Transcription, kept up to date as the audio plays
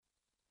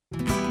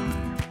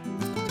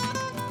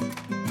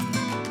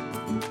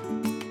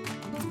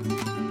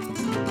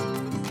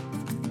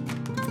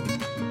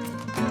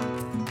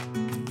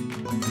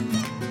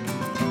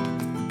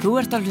Þú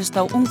ert að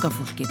hlusta á unga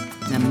fólkið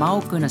með Má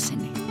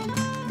Gunnarsinni.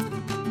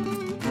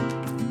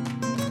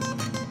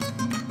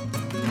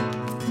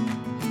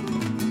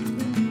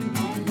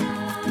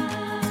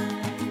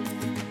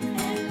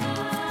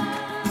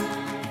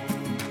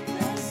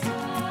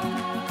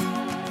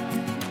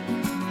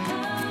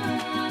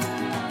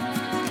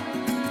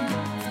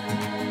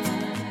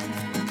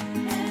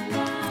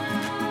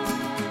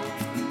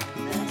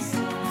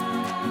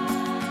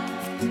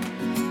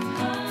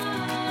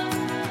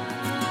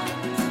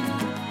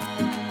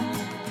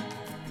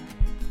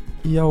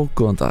 Já,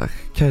 góðan dag,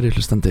 kæri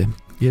hlustandi,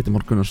 ég heiti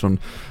Már Gunnarsson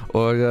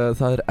og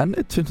það enn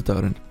eitt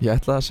 50-dagurinn. Ég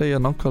ætlaði að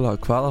segja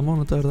nákvæmlega hvaða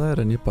mánudagur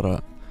það en ég bara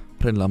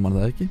hreinlega man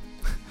það ekki.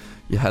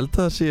 Ég held að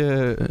það sé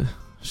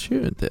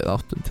 7. eða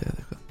 8. eða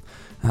eitthvað.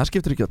 En það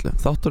skiptir ekki öllu,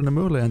 þátturinn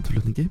mögulega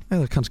endurflutningi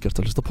eða kannski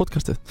ertu að hlusta á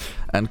podcastið.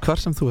 En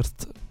hvar sem þú ert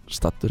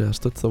stattur eða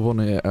stödd þá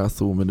vona ég að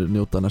þú munir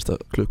njóta næsta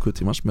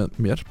klukkutímans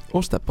með mér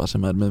og Stebba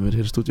sem með mér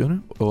hér í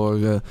stúdíónu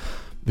og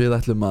við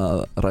ætlum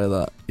að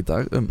ræða í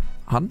dag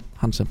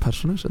hann sem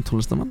persónu, sem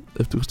tónlistamann,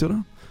 upptökustjóra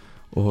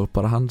og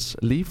bara hans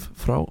líf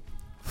frá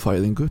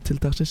fæðingu til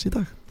dagsins í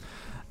dag.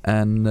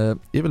 En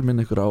ég vil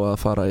minna ykkur á að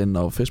fara inn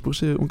á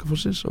Facebook-síðu Unga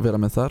fólksins og vera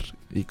með þar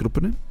í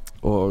grúpunni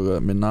og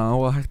minna á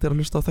að hægt að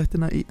hlusta á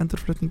þættina í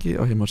endurflutningi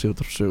á heimasíðu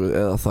Útvarpssögu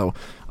eða þá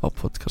á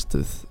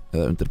podcastið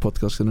eða undir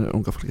podcastinu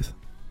Unga fólkið.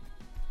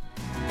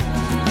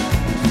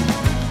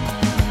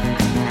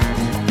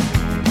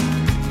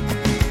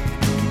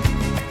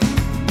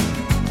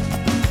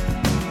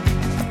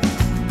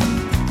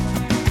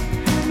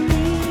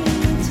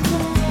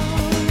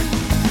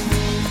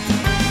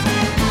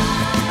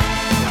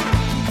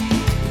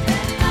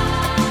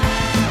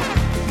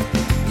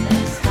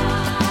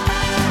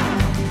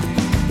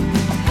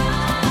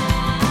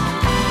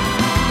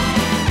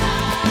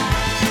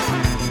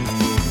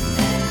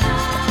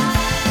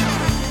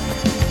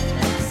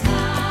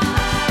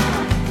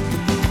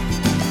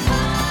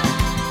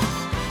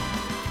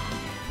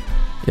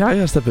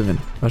 Jæja, Stebbi minn,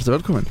 verður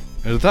velkomin.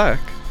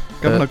 Takk,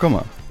 gaman að koma.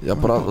 Já,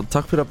 bara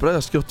takk fyrir að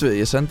bregða skjótt við.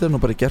 Ég sendi þér nú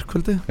bara í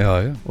gærkvöldi.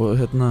 Já.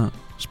 Og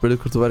spurði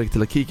hvort þú væri ekki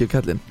til að kíkja á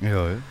kallinn. Já,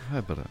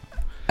 það bara.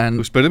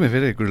 Þú spurði mig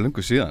fyrir ykkur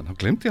lengur síðan, þá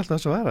glemdi ég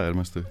alltaf þess að vera,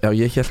 mæstu. Já,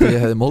 ég hélt að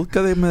ég hefði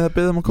móðgað þig með að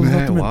biðja að koma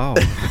þáttum minn.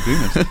 Nei, það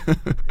grínast.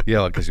 Ég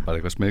var kannski bara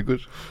eitthvað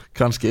smegur.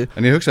 Kannski.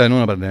 En ég hugsaði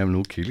núna bara,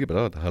 nú kíl ég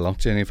bara á þetta. Það er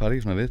langt síðan ég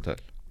fari í svona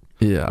viðtal.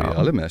 Já. Ég er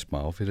alveg með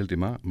smá fyrirhildi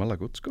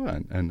Malagut sko,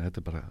 en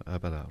þetta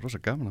er bara rosa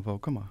gaman að fá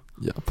að koma.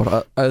 Já,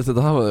 bara að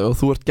þetta hafa þig og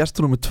þú ert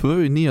gestur nummer 2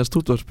 í nýja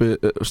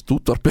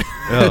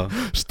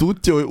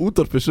stúdíói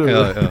útvarpi sögu.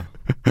 Já.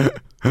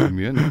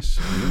 Mjög næs.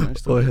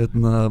 Og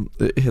hérna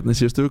í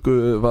síðustu viku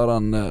var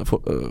hann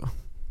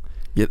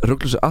ég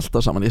rugla sig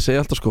alltaf saman. Ég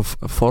segi alltaf sko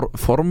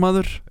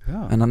formaður,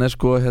 en hann er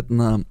sko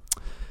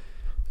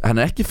hann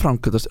er ekki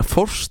framkvæmdast,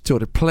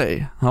 forstjóri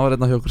Play. Hann var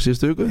hérna hjá okkur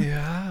síðustu viku.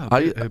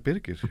 Já,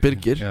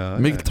 Birgir,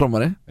 mikill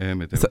trommari.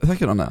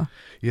 Þekkir hann eða?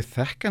 Ég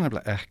þekki hann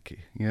nefnilega ekki.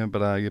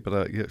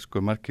 Ég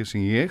sko margir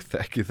sem ég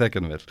þekki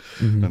hann vel.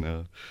 Þannig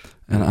að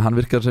en hann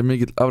virkar sem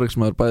mikill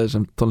afreiksmaður bæði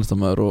sem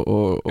tónlistarmaður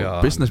og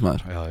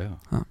businessmaður.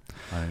 Já.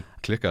 Það er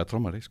klikkaða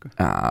trommari sko.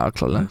 Já,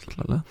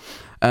 klálega.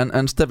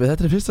 En Stebbi,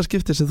 þetta er fyrsta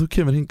skipti sem þú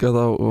kemur hingað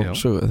á og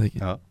sögu, eða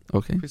ekki? Já,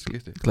 fyrsta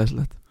skipti.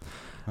 Glæsilegt.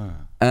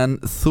 En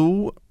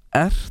þú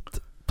ert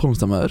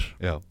tónlistarmaður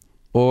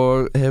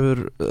og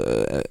hefur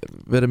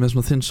verið með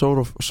svona þinn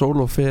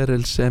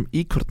sólóferil sem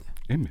íkorni.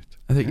 Einmitt.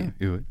 Eða ekki?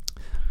 Jú.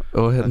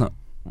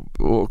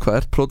 Og hvað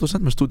ert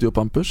pródúsent með Studio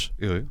Bambus?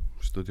 Jú,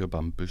 Studio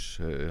Bambus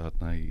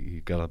hérna í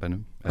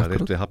Garðabænum. Eða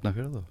rétt við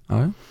Hafnarfjörð þá.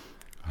 Já.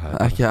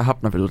 Ekki að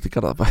Hafnarfjörð, þú ert í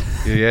Garðabæ.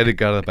 Ég er í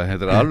Garðabæ,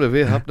 þetta er alveg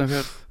við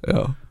Hafnarfjörð.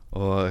 Já.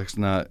 Og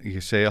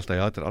ég segi alltaf,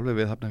 já, þetta er alveg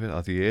við Hafnarfjörð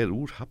að því ég er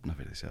úr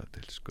Hafnarfjörði segja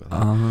til, sko.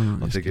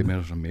 Það tekið mér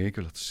svo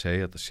mikilvægt að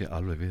segja að þetta sé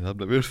alveg við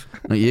Hafnarfjörð.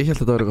 Ég held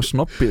að þetta var eitthvað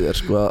snobbið þér,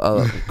 sko, að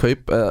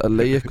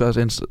leigja eitthvað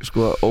eins,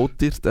 sko,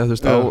 ódýrt, eða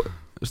þú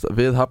veist,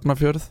 við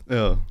Hafnarfjörð,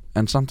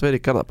 en samt verið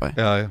í Garðabæ.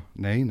 Já,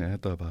 nei,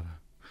 þetta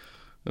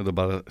var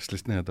bara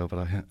slistni, þetta var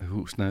bara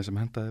húsnæði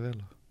sem hendaði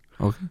vel.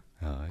 Ok,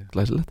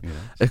 glæsilegt.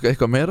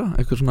 Eitthvað meira?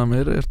 Eitthvað svona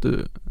meira?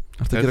 Ertu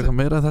að gera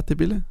eitthvað meira þetta í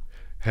bíli?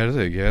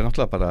 Herðu, ég er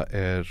náttúrulega bara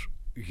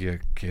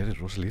ég gerir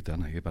rosa lítið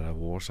hana, ég bara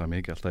vosa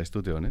mikið alltaf í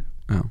stúdíónu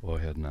og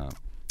er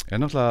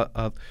náttúrulega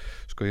að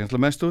sko ég er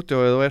náttúrulega með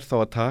stúdíóið og er þá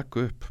að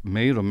taka upp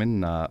meir og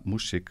minna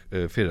músík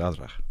fyrir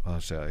aðra og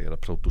það segja ég er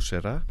að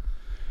pródúsera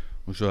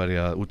og svo er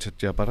ég að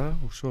útsetja bara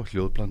og svo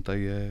hljóðblanda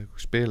ég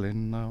spila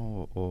inn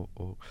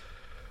og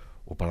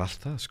bara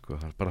allt það sko,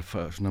 það er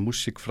bara svona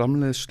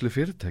músíkframleiðslu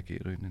fyrirtæki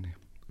í rauninni.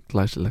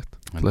 Glæsilegt.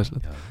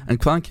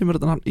 En hvaðan kemur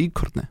þetta nafn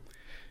íkorni?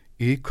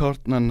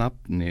 Íkorna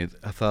nafnið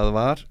að það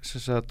var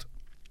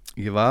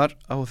ég var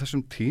á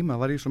þessum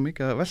tíma var ég svo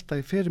mikið að velta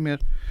fyrir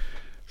mér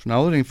svona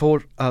áður en ég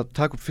fór að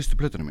taka upp fyrstu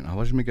plötuna mína, það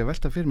var svo mikið að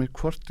velta fyrir mér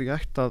hvort ég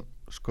ætti að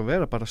sko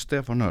vera bara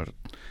Stefán Örn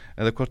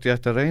eða hvort ég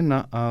ætti að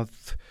reyna að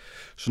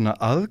svona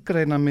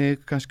aðgreina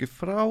mig kannski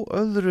frá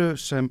öðru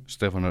sem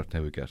Stefán Örn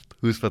hefur gert,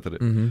 þú veist þetta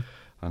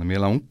Þannig að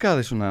mér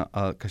langaði svona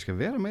að kannski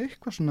vera með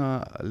eitthvað svona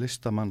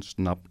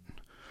listamannsnafn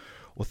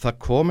og það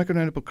kom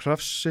einhvern veginn upp á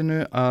krafsinu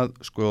að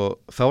sko,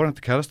 þá var hann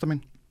til kærasta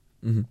mín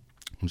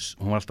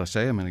hún var alltaf að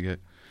segja mér ekki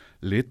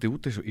liti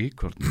út eins og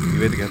íkorn, ég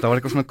veit ekki, þetta var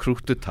eitthvað svona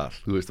krúttutal,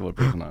 þú veist, það var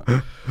bara svona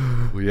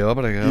og ég var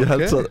bara ekki, ég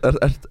held svo,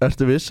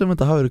 ertu vissum að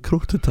þetta hafi verið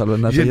krúttutal?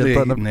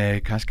 Nei,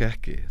 kannski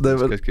ekki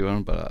kannski var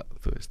hann bara,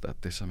 þú veist, að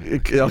dissa mig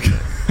ég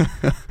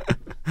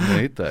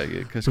veit það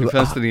ekki, kannski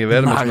fannst þetta ég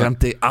verið með svona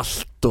nagandi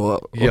allt og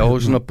já,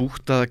 svona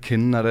bútaða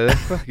kinnar eða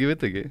eitthvað, ég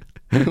veit ekki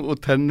og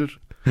tennur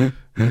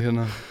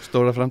hérna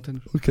stóra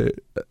framtennur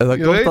eða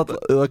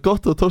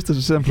gott að þú tókst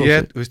þessu sem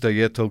hrósi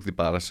ég tók því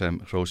bara sem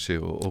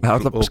hrósi og en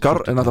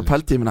alltaf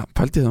pældi ég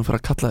þegar þú fyrir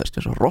að kalla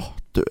þess svo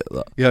rottu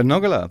eða já,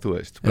 nákvæmlega, þú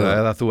veist, bara,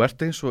 eða þú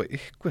ert eins og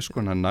eitthvað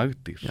skona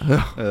nagdýr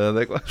eða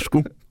eitthvað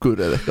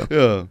skunkur eða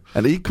eitthvað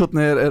en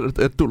íkorni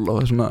er dull og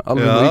það er svona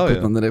alveg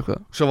íkornanir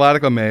eitthvað svo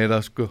var eitthvað meira,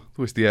 sko,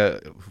 þú veist,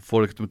 ég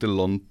fór eitthvað til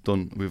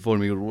London, við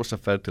fórum í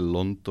rosa ferð til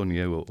London,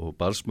 ég og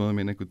barsmöður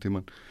mín einhvern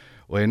tímann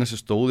og eina sem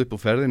stóð upp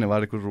á ferðinni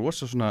var einhver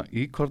rosa svona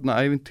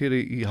íkornaævintýri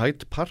í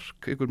Hyde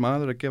Park, einhver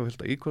maður að gefa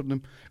fullt af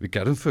íkornum, við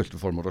gerðum fullt, við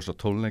fórum á rosa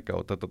tónleika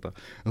og en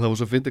það var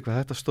svo að finna hvað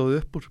þetta stóð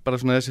upp úr,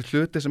 bara svona þessi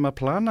hluti sem maður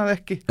planaði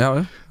ekki,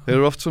 þeir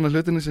eru oft svona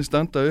hlutinni sem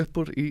standa upp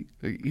úr í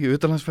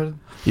utanlandsferðin.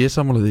 Ég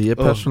sammála því, ég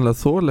persónulega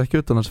þoli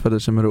ekki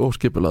utanlandsferðir sem eru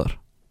óskipulaðar.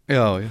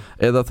 Já.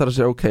 Eða þarf að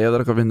segja, ok, ef það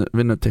er eitthvað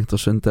vinnutengt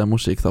og sund eða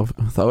músík,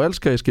 þá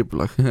elska ég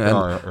skipulag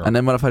en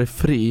ef maður er að fara í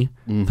frí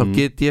þá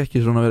get ég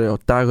ekki svona verið á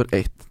dagur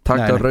 1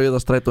 taka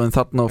rauðastrætóinn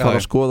þarna og fara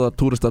að skoða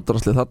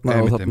túristadrasli þarna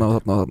og þarna og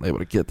þarna ég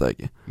bara geta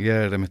ekki. Ég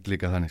er einmitt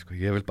líka þannig, sko,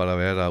 ég vil bara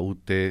vera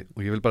úti og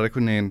ég vil bara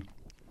einhvern veginn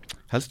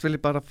helst vil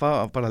ég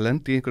bara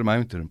lendi í einhverjum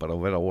ævintýrum bara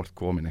og vera óvart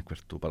komin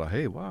einhvert og bara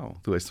hey, wow,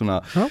 þú veist svona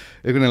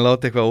einhvern veginn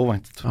láta eitthvað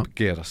óvænt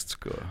gerast,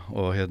 sko,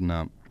 og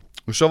hérna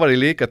og svo var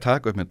ég líka að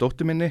taka upp með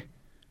dóttur minni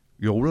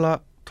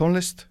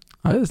jólatónlist.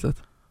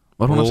 Æðislegt.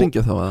 Var hún að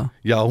syngja þá eða?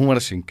 Já, hún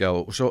var að syngja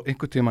og svo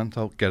einhvern tímann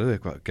þá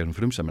gerðum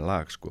frumsami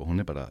lag, sko,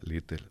 hún er bara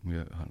lítil,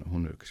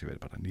 hún er ekki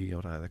verið bara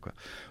 9 ára eða eitthvað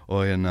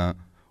og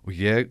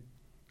ég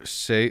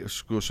seg,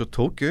 sko, svo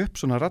tók ég upp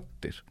svona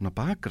raddir, svona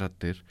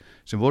bakraddir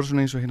sem voru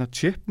svona eins og hérna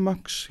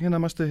Chipmunks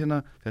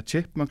þegar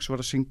Chipmunks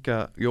var að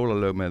syngja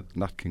jólalög með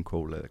Nat King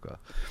Cole eða eitthvað.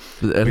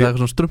 Er það eitthvað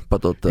svona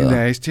strumpadótt?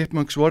 Nei,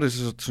 Chipmunks voru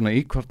svona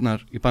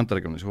íkornar í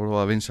Bandaríkjunum sem voru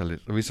að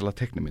vinsala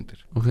teknimyndir.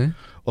 Okay.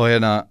 Og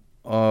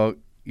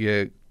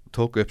ég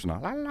tók upp svona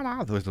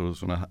lalala, þú veist,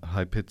 svona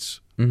high pitch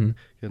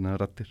hérna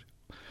raddir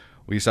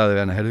og ég sagði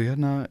við henni, heyrðu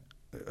hérna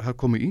það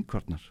komu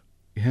íkornar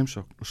í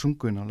heimsókn og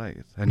sungu inn á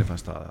lagið, henni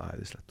fannst það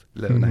æðislegt,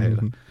 lefin að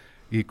heyra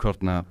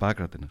íkorna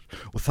bakrættinar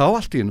og þá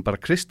allt í henni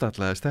bara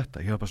kristallaðist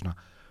þetta, ég var bara svona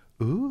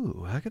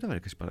það geta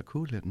verið kannski bara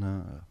cool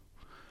hérna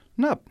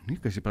nafn,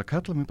 ég kannski bara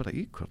kalla mig bara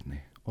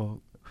íkorni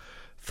og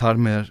þar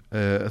með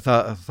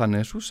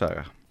þannig er svo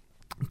saga.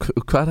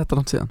 Hvað er þetta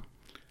langt síðan?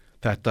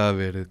 Þetta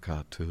verið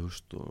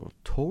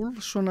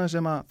 2012 svona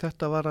sem að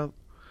þetta var að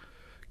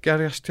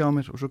gerjast hjá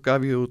mér og svo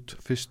gaf ég út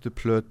fyrstu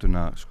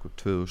plötuna, sko,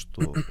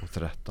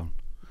 2013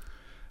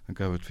 hann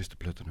gaf út fyrstu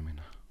plötuna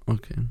mína.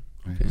 Okay.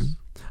 Yes.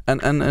 En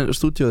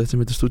stúdíóð þetta sem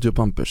heitir Studio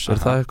Bambus, er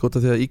það eitthvað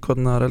því að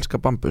íkornar elska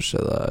Bambus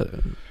eða?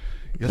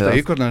 Ég held að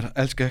íkornar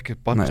elska ekki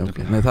Bambus.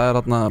 Nei, það er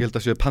þarna ég held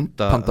að séu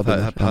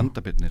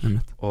pandabirnir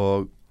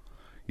og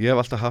ég hef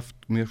alltaf haft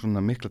mjög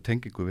svona mikla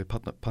tengingu við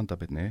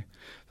pandabirni.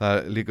 Það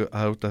er líka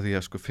út af því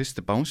að, sko,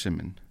 fyrsti bánsinn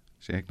minn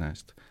sem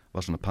eignaðist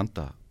var svona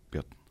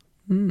pandabjörn.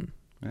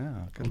 Já,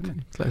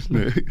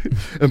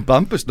 en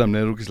Bambusnamni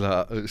er úkislega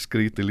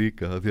skríti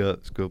líka því að,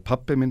 sko,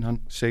 pabbi minn hann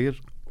segir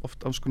oft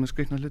áskonar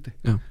skrítna hluti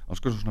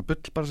áskonar svona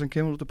bull bara sem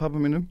kemur út af pabba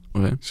mínum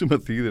sem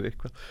að þýðir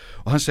eitthvað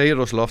og hann segir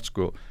rosalega oft,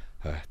 sko,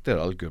 þetta er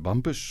algjör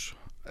bambus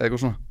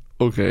eitthvað svona.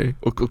 Ok,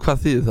 og hvað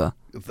þýðir það?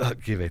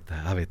 Ég veit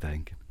það veit það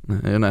enginn.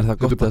 Nei, er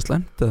það gott eða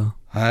slæmt eða?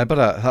 Það er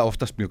bara, það er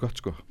oftast mjög gott,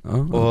 sko.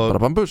 Bara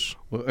bambus?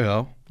 Já,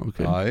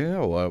 okay. Já,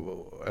 og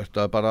er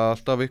það bara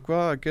alltaf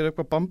eitthvað að gera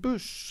eitthvað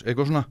bambus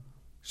eitthvað svona,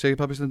 segir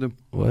pabbi stundum.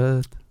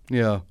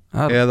 Já,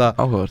 eða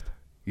áhugavert.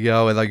 Já,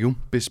 eða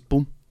jumpis,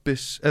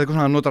 bumpis eða eitthvað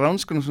svona, hann notar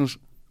ránskunum svona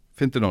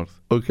fyndin orð.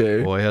 Okay.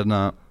 Og hérna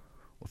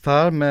og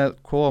þar með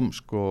kom,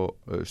 sko,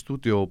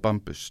 Studio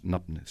Bambus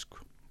nafnið, sko.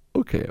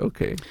 Ok.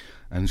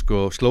 En,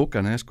 sko,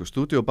 slógan er, sko,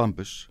 Studio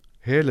Bambus,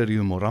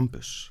 Helerium og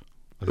Rambus.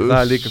 Það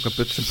er líka eitthvað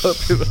bull sem það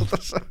er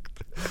alltaf sagt.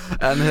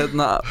 En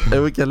hérna, ef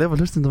við ekki að lefa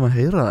hlustundum að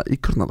heyra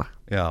íkornalag?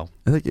 Já.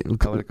 Eða ekki?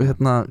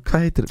 Hérna,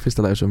 hvað heitir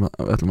fyrsta lagi sem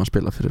við ætlum að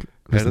spila fyrir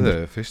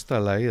hlustundum? Fyrsta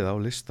lagið á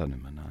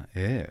listanum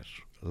er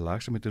lag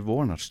sem heitir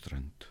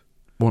Vonarströnd.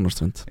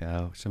 Vonarströnd?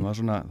 Já, sem var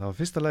svona, það var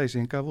fyrsta lagi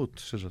sem ég gaf út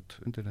sagt,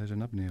 undir þessu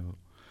nafni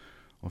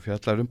og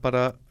fjallar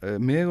bara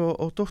mig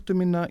og dóttur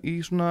mína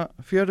í svona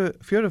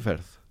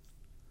fjöruferð.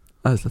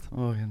 Æðislegt.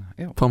 Og hérna,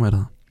 já. Fá mér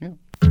það. Já.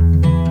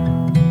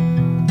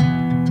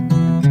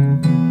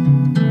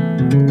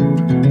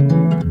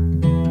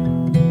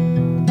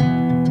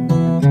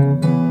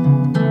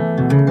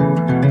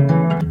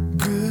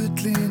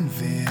 Gullin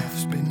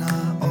vefspinna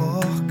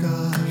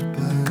okkar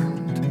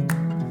bönd,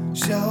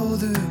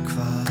 sjáðu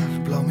hvar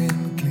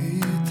bláminn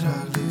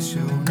glitrar við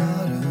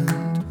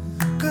sjónarönd,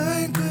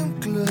 göngum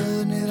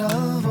glöðnir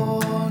að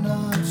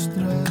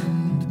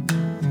Vonarströnd,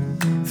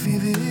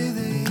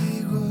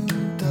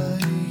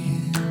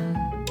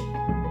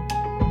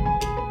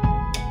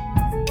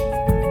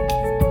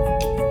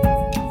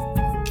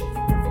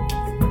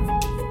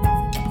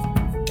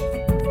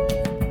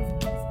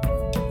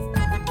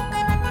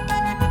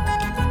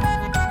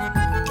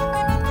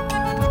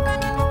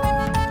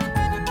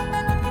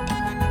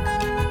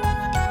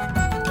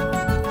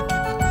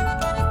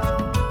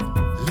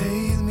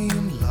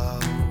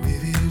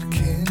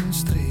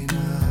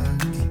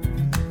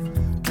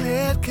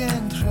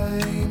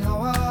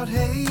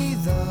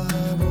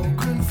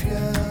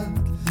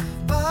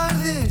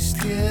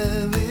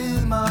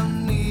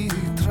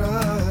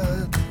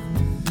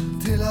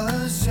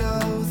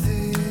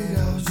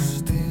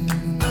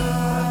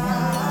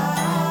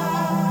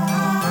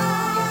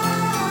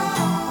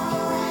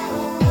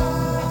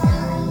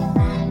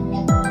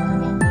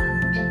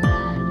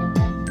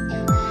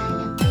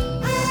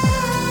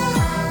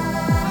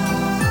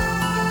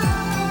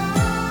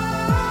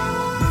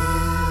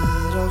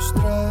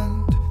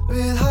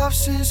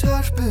 hafsins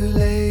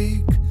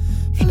hörpuleik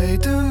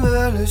fleytum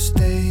ölu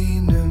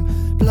steinum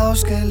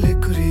bláskel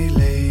liggur í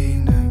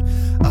leinum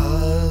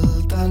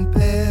aldan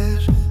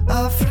ber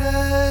af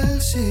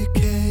frelsi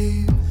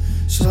keim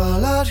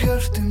svalar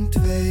hjörtum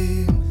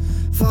tveim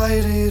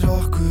færir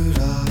okkur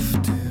aftur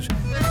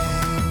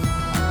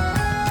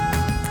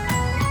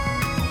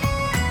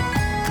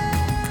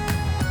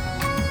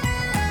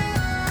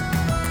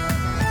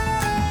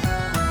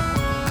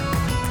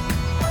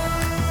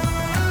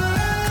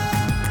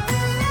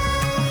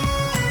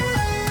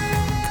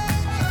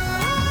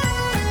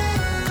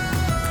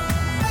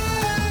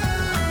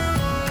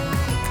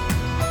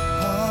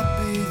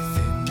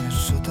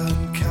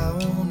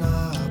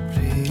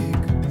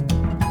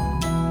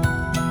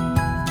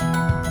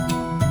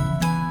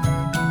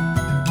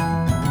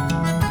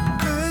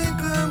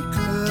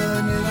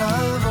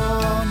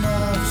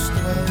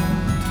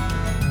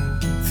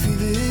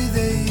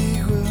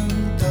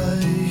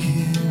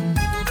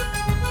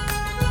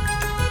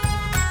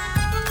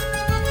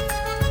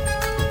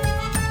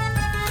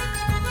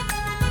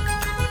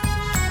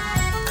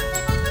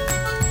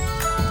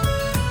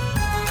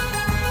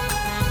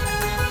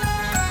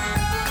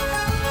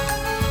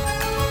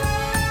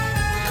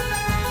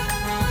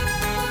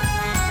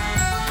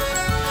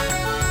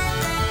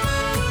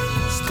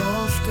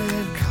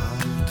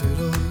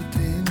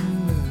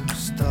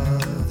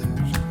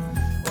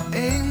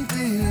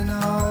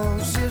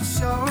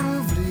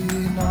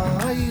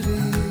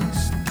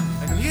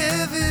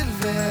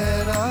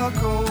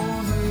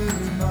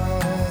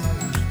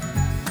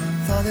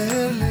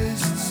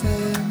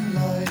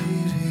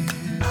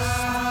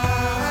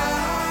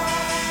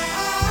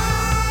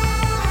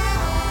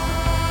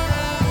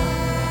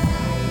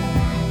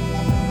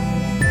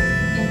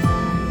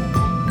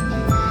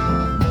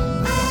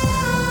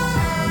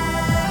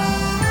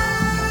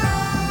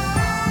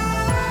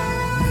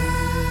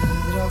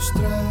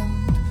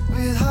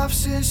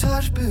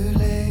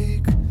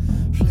hörpuleik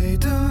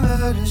fleytum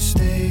ölu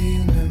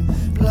steinum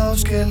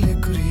bláskel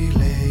liggur í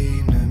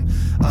leinum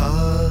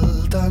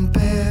aldan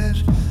ber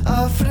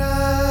af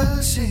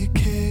frelsi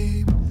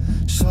keim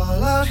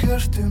svalar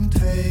hjörtum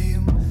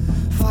tveim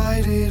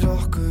færir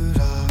okkur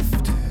aftur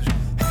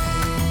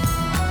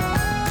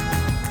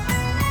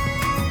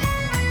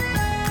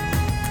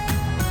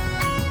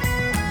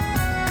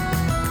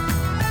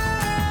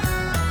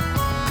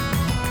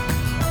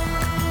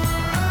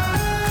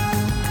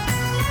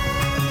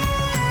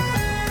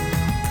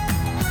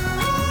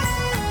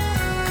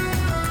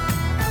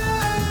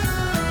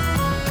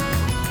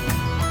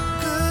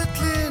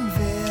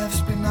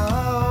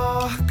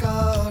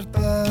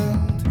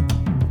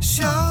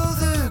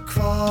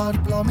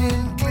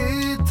Blómin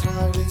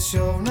glitrar við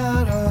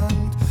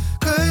sjónarönd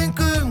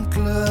göngum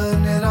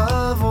glöðnir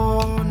að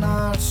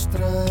vonar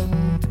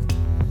strönd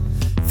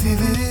því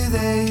við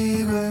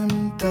eigum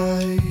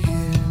daginn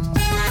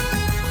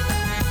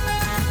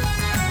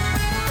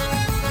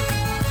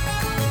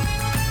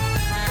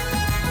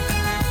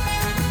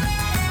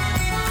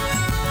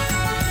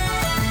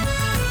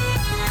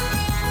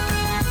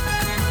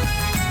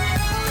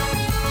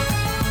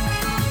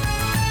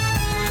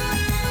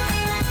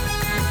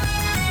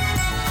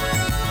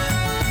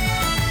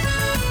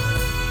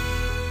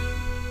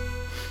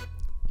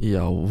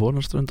Já,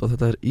 vonarströnd og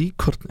þetta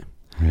íkorni.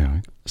 Já.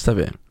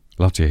 Steffi.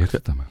 Látt ég heyrt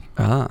þetta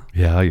maður.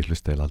 Já, ég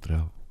hlusta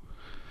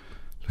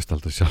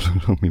aldrei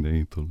sjálfur á mína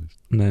eigin tónlist.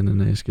 Nei,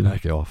 ég skilja.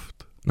 Ekki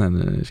oft. Nei,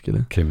 ég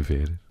skilja. Kemur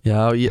fyrir.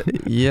 Já,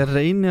 ég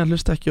reyni að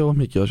hlusta ekki of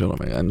mikið á sjálf á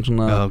mig, en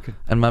svona, já, okay.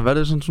 En maður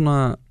verður svona,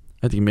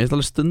 veit ekki, mér er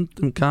alveg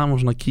stundum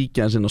gaman svona að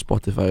kíkja eins inn á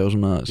Spotify og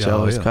svona sjá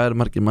hvað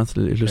margir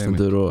mannþlir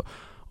hlustendur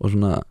og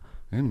svona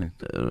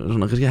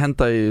svona kannski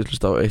henda í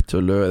hlusta á 1-2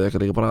 lög eða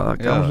eitthvað bara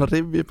gaman svona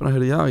rifja bara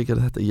já ég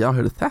gerði þetta, já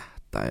heyrðu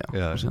þetta já.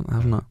 Og síðan, það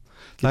er svona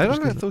það er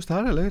alveg, þú veist, það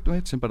er alveg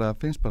eitt sem bara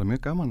finnst bara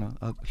mjög gaman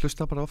að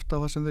hlusta bara ofta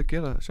á það sem þau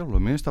gera sjálf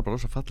og mér finnst það bara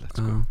rosa fallegt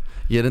sko.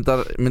 Ég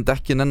myndi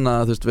ekki nenna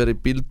að þú veist vera í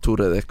bíltúr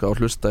eða eitthvað og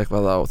hlusta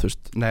eitthvað á þú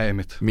veist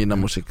mína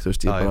músík, þú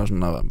veist, ég bara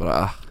svona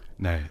bara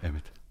nei,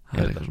 einmitt það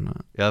er eitthvað svona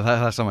já,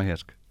 það er sama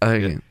hér sko.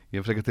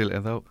 Ég frekar til,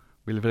 en þá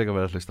vil ég frekar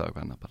vera að hlusta á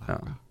eitthvað annað bara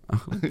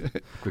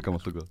hvað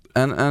gammalt og gott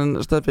En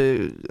Steffi,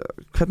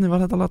 hvernig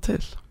var þetta lag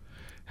til?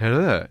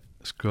 Heyrðu,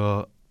 sko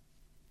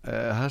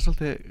það er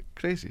svolítið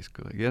crazy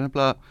sko. Ég er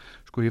nefnilega,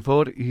 sko ég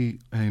fór í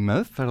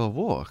meðferð á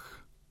Vog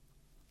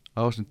á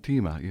þessum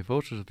tíma, ég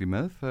fór svo í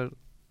meðferð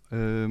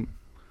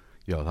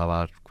já það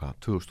var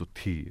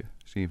 2010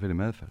 sem ég fyrir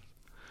meðferð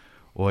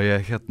og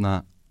ég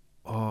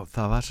og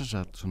það var sem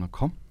sagt svona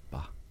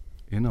kompa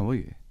inn á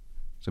Vogi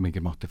sem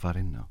enginn mátti fara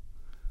inn á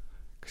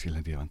kannski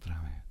lendi ég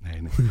vandræði nei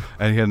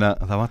en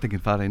það mátti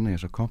enginn fara inn í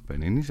þessa kompu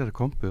en inn í þessari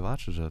kompu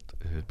var sem sagt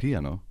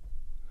piano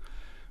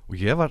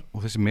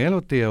og þessi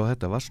melodi og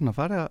þetta var svona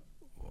farið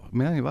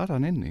meðan ég var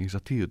hann inni í þessa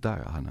 10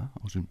 daga hana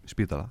á þessum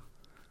spítala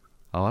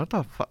það var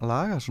þetta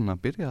laga svona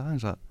að byrja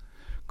aðeins að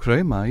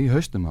krauma í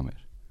haustum á mér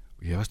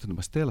og ég var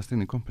stundum að stelast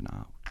inn í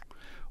kompuna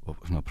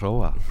og svona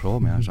prófa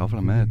mig aðeins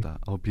áfram með þetta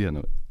á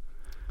piano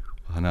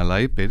og þannig að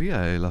lagi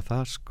byrjaði eða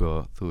það sko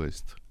þú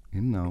veist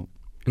inn á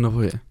inn á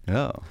Vogi.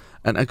 Já.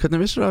 En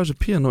hvernig vissir af þessu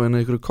píanó inn á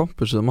einhverju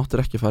kompu sem þú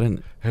máttir ekki fara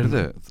inn?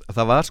 Heyrðu,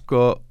 það var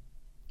sko,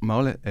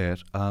 málið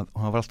að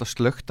hún var alltaf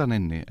slöktan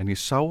inni, en ég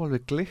sá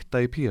alveg glitta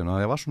í píanó,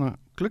 það var svona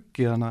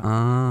gluggi þannig,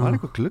 var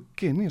eitthvað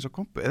gluggi inn í þessu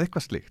kompu eða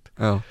eitthvað slíkt.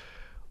 Já.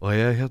 Og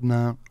ég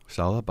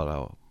sá það bara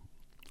og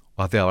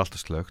að því að það var alltaf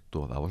slögt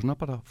og það var svona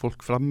bara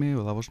fólk frammi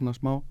og það var svona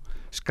smá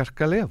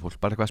skarkalega fólk,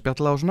 bara eitthvað að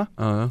spjalla og svona.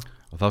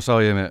 Og þá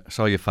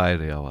sá ég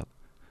færi á að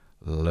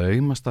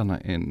laumast hana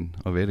inn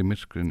og verið í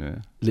myrkrinu.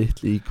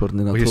 Litli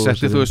íkornin að og ég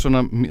setti sér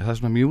svona, það er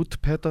svona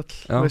mute pedal,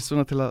 veist,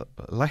 svona til að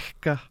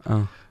lækka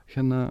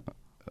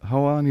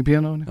háaðan í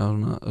píanóinu. Já,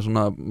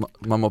 svona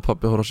mamma og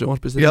pappi horfa á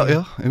sjónvarpið.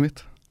 Já,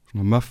 einmitt,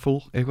 svona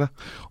muffle eitthvað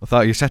og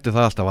ég setti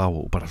það alltaf á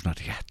og bara svona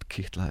rétt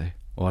kitlaði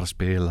og var að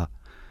spila.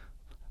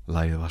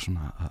 Lagið var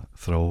svona að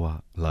þróa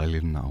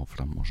laglínuna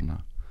áfram og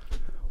svona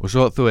og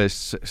svo þú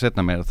veist,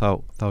 setna meira þá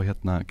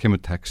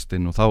kemur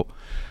textinn og þá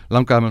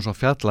langaði mér svo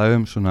að fjalla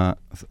svona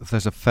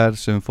þessa ferð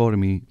sem við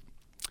fórum í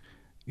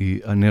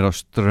nýra á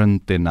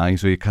ströndina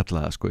eins og ég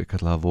kallaði það sko, ég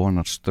kallaði það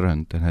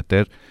Vonarströnd en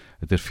þetta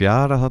er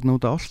fjara þarna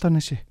út á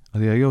Álftanesi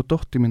að því að ég og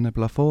dóttir mín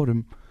nefnilega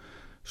fórum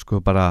sko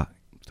bara,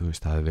 þú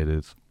veist, það hefði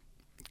verið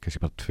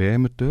kannski bara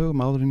 2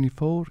 dögum áður en ég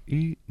fór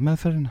í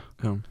meðferðina.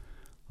 Já.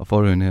 Þá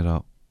fórum við nýra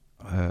á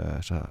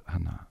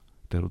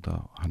þetta er út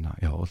á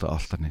út á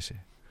Álftanesi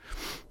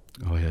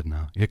og ég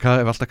hef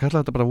alltaf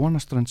kallað þetta bara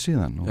Vonarströnd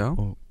síðan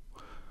og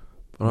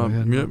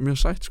bara mjög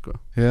sætt sko.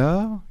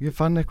 Já, ég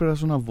fann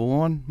eitthvað svona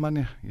von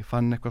manni, ég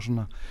fann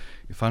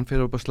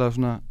fyrir opaslega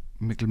svona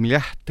mikil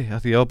mlétti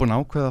að því ég var búin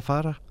ákveða að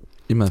fara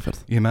í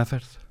meðferð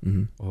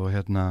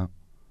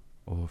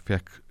og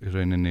fekk í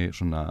rauninni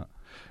svona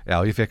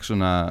ég fekk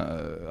svona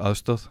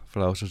aðstóð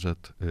frá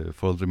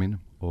foreldrum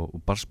mínum og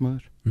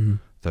barsmóður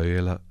þau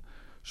eiginlega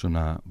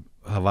svona,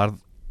 það var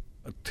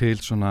til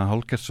svona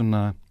hálfgert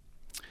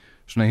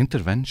svona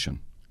intervention,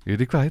 ég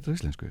veit ekki hvað heitir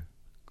íslensku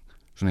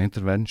svona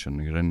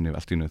intervention í rauninni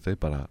allt í einu þau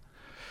bara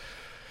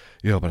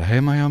ég var bara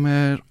heima hjá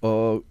mér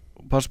og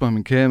barsmaður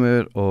minn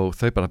kemur og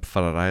þau bara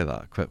fara að ræða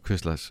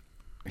hvurslags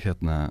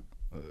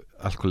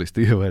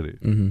alkoholisti ég væri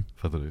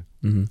fattar þú?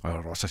 Og það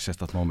var rosa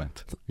sérstætt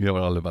moment ég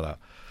var alveg bara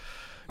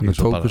þannig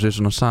tóku sér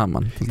svona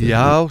saman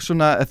já,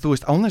 svona, þú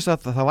veist, án þess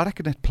að það var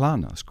ekki neitt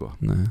planað sko.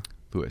 Nei.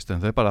 Þú veist,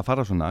 en þau bara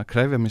fara svona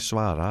krefja mig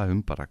svara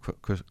bara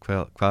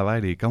hvað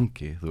væri í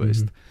gangi, þú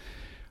veist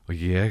og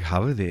ég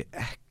hafði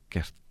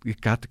ekkert ég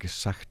gat ekki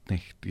sagt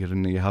neitt ég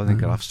hafði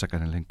einhver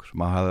afsakanir lengur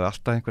maður hafði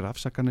alltaf einhver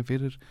afsakanir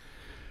fyrir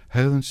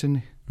höfðun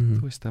sinni,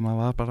 þú veist, þegar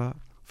maður var bara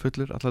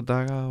fullur alla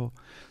daga og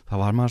þá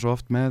var maður svo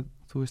oft með,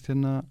 þú veist,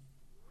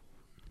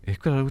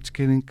 einhverjar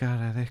útskýringar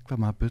eða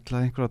eitthvað, maður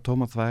bullaði einhverja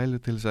tóma þvælu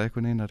til þess að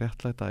einhvern veginn að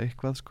réttlæta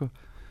eitthvað sko,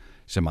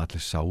 sem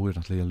allir sáir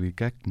náttúrulega alveg í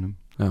gegnum.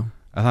 Já.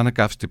 En þannig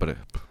gafst ég bara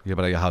upp. Ég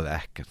hafði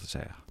ekkert að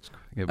segja sko.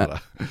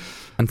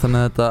 En þannig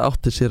að þetta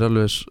átti sér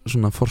alveg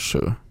svona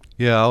forsögu.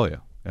 Já.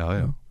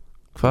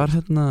 Hvar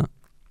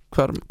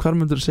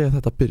myndur þú segja að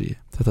þetta byrji,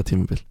 þetta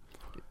tímabil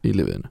í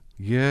lífiðinu?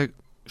 Ég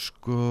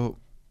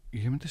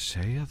myndi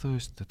segja, þú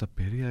veist, þetta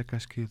byrjaði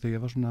kannski þegar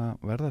ég var svona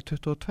verða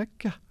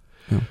 22.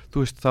 Já. Þú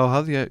veist, þá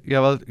hafði ég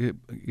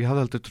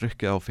hafði aldrei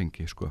drukkið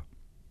áfengi sko.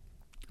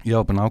 Ég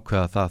var búin að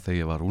ákveða það þegar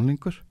ég var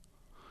unglingur.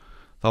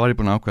 Þá var ég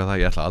búin að ákveða það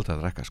að ég ætla aldrei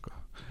að drekka sko.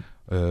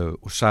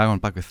 Og sagan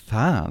bak við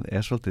það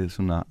er svolítið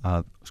svona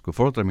að sko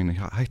foreldrar mínu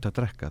hætti að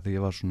drekka þegar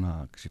ég var svona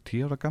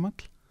 10 ára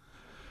gamall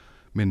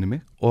minni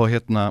mig og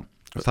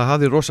það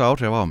hafði rosa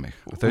áhrif á mig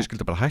og þau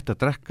skildi bara hætti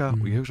að drekka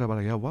og ég hugsaði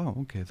bara já,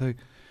 ok, þau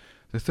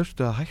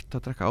þurftu að hætta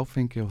að drekka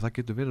áfengi og það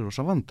getur verið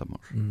rosa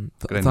vandamál.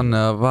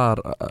 Þannig að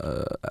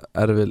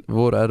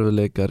voru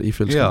erfiðleikar í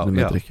fjölskyldunni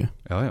með drykju?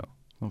 Já.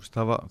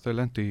 Þau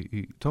lendi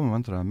í tómum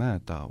vandræðum með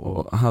þetta.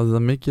 Og hafði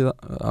það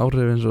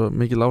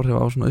mikil áhrif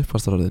á svona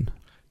uppfastararðin?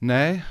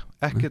 Nei,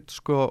 ekkert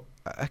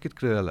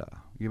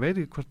greiðarlega. Ég veit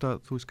ekki hvort að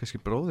þú veist kannski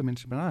bróðir minn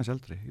sem aðeins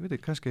eldri. Ég veit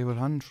ekki kannski hefur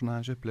hann svona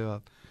aðeins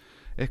upplifað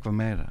eitthvað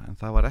meira. En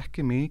það var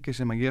ekki mikið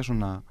sem að ég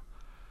svona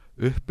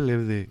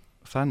upplifði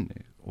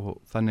þannig.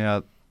 Og þannig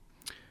að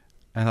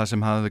en það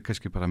sem hafði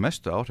kannski bara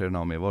mestu áhrifin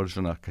á mig voru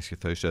svona kannski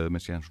þau sögðu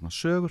mér síðan svona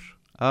sögur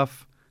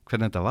af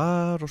hvernig þetta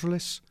var og svo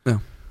leys. Já.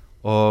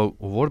 Og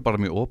voru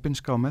bara mjög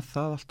opinská með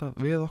það alltaf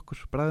við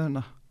okkur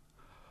bræðuna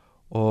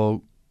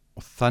og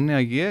þannig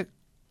að ég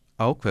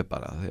ákveð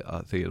bara að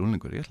þegar ég er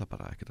unglingur ég ætla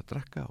bara ekkert að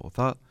drekka og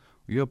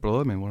ég og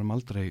bróður minn vorum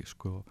aldrei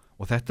sko,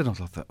 og þetta er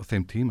náttúrulega á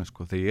þeim tíma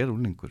sko, þegar ég er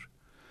unglingur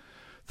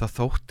það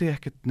þótti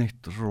ekkert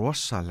neitt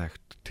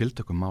rosalegt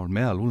tiltökumál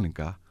meðal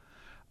unglinga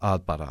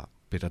að bara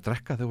byrja að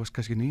drekka þegar það var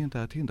kannski 9.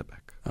 eða 10.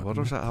 bekk það var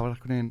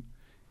eitthvað neginn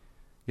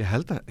ég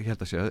held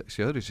að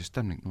sé öðru í sér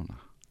stemning núna.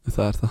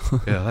 Það er það.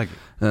 Já, það ekki.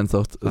 En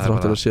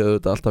þráttur að séu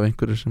þetta alltaf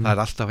einhverju sem það er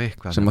alltaf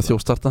eitthvað sem að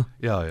þjóðstarta.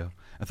 Já.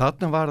 En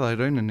þarna var það í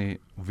rauninni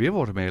og við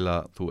vorum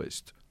eiginlega, þú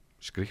veist,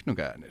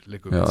 skrýtnungaðinir.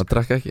 Já, að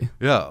drekka ekki.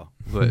 Já,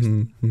 þú veist.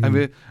 En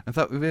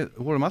við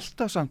vorum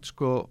alltaf samt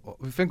sko,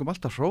 við fengum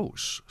alltaf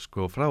hrós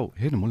sko frá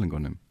hinum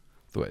úlingunum,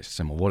 þú veist,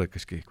 sem voru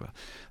kannski eitthvað.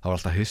 Það var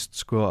alltaf hist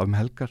sko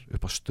helgar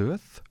upp á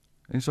Stöð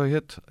eins og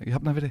í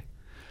Hafnarfirði.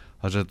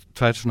 Það er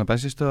 2 svona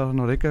bensinstöðar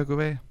á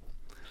Reykjavíkurvegi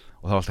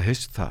og það var alltaf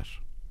hist þar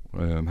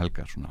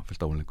helgar svona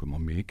fyllt á unglingum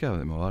og mikið af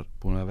þeim og var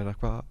búin að vera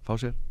eitthvað fá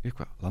sér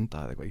eitthvað,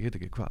 landa eða eitthvað, ég veit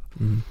ekki hvað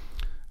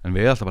en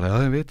við alltaf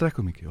bara, við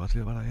drekkum ekki og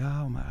allir bara,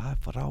 það er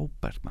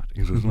frábært maður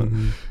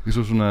eins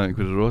og svona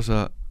einhverju rosa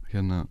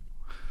hérna,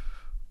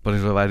 bara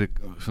eins og það væri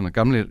svona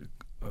gamlir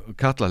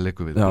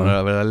kallarleiku við, það er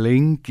að vera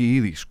lengi í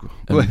því sko,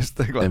 þú veist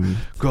eitthvað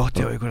gott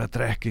já, einhverju að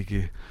drekka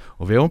ekki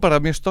og við vorum bara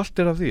mjög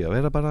stoltir af því að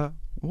vera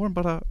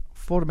bara,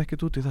 fórum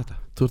ekkert út í þetta.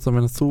 Þú ert að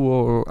meina þú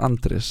og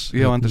Andris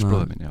Já, Andris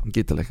bróðir minn, já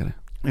gítarleikari.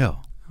 Já,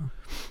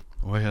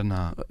 og hérna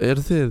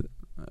Eru þið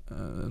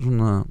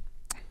svona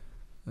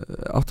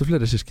áttu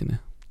fleiri sískinni?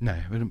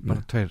 Nei, við erum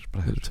bara tveir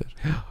bræður.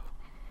 Já.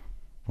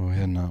 Og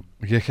hérna,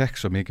 ég hekk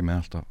svo mikið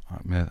með alltaf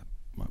með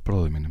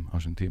bróður mínum á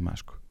þessum tíma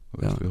sko.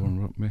 Við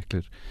vorum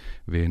miklir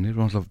vinir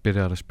og alltaf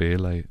byrjaði að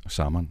spila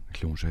saman í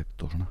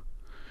hljómsveit og svona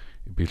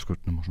í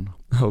bílskurnum og svona.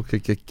 Ok,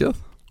 geggjað.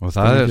 Og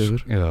það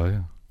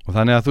já. Og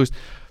þannig að þú veist,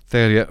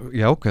 þegar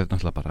ég ákveði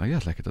náttúrulega bara, ég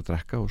ætla ekkert að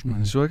drekka og svona,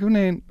 en svo ekki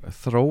neginn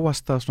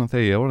þróast það svona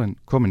þegar ég var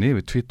komin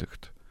yfir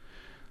tvítugt.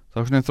 Þá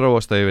svona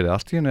þróast það yfir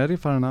allt í henni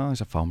ég farin að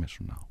þess að fá mér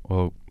svona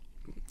og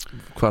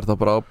hvað er það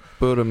bara á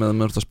börum eða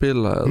mörgt að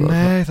spila? Eða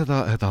nei,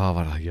 þetta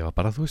var ég var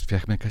bara, þú veist,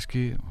 fekk mér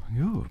kannski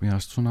mér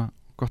varst svona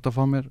gott að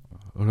fá mér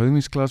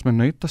rauðvínsglas með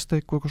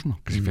nautasteik og eitthvað svona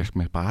kannski fekk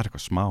mér bara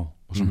eitthvað smá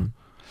og svona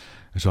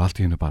en svo allt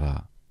í hennu bara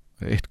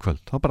eitt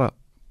kvöld, þá bara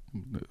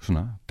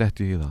svona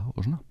detti í það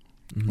og svona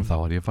og þá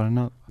var ég farin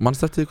að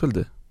Manst eftir því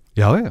kvöldi?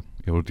 Já,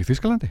 ég var út í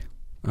Þýskalandi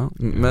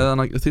með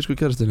hann að þýsku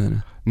kærastinu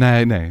þinni?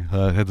 Nei,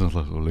 það er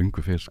náttúrulega svo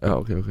löngu fyrr sko. Já,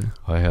 ok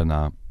og hérna,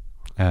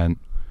 en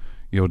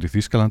ég var út í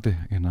Þýskalandi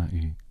hérna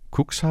í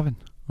Cuxhaven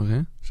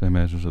sem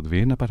er svona svona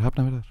vinabær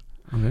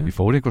Hafnarfjarðar ég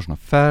fór í einhver svona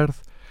ferð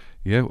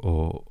ég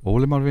og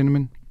Óli Már vinur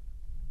minn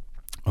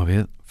og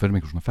við förum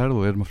einhver svona ferð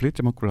og erum að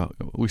flytja okkur á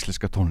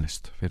íslenska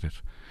tónlist fyrir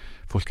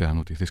fólkið hann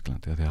út í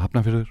Þýskalandi því að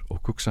Hafnarfjörður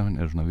og Cuxhaven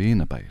eru svona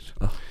vinabæir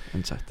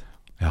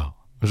Já,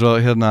 og svo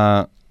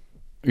hérna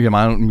ég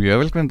man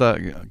mjög vel hvernig það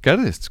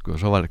gerðist sko,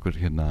 svo var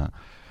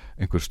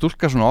einhver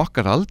stúlka svona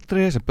okkar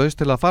aldrei sem bauðst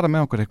til að fara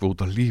með okkur eitthvað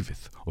út á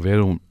lífið og við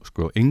erum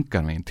sko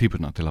engan veginn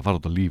típuna til að fara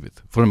út á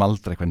lífið fórum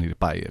aldrei eitthvað nýri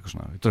bæ eitthvað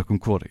svona, við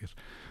drökkum hvoregir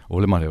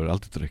Óli Már hefur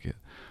aldrei drukkið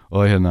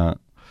og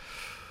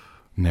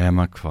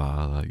nema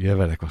hvað ég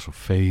verði eitthvað svo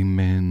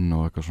feiminn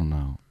og eitthvað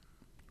svona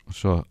og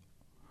svo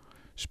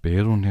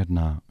spyr hún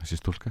þessi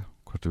stúlka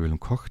hvort við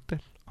viljum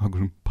kokteil á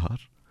einhverjum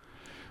bar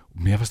og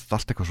mér finnst þetta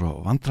allt eitthvað svo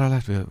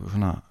vandræðilegt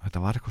þetta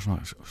var eitthvað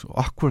svona svo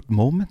awkward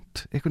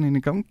moment einhvern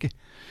veginn í gangi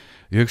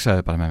ég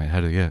hugsaði bara með mér,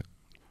 herru,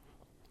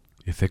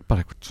 ég þykk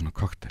bara eitthvað svona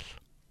kokteil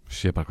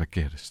sé bara hvað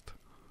gerist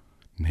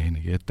nei,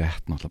 ég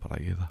dett náttúrulega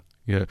bara í það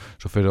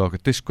svo fyrir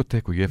okkur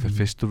diskotek og ég fyrir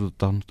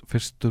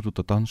fyrstur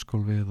út á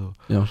dansgólfið og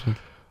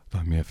það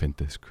var mjög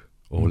fyndið sko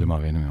Óli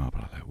Már vinur mér var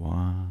bara like,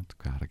 what,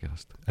 hvað er að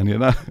gerast en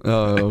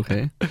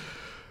okay.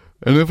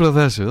 En upp frá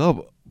þessu þá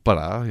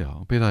bara,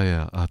 byrjaði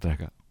ég að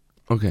drekka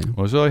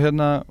og svo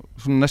svona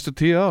næstu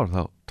 10 ár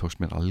þá tókst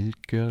mér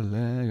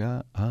algjörlega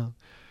að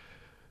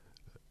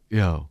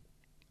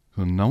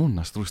svona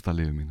nánast rústa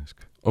lífið mínu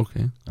sko.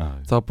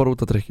 Það var bara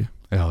út að drekja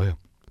Já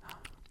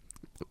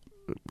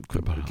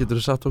Getur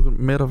þú sagt okkur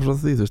meira frá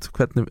því, þú veist,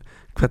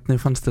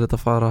 hvernig fannst þér þetta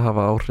fara að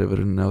hafa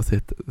áhrifurinn á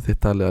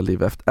þitt daglega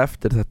líf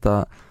eftir þetta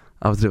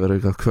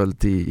afdrifarauka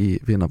kvöld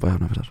í Vínabæ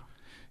Hafnarfjarðar?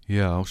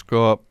 Já,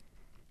 sko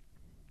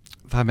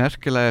það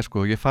merkilega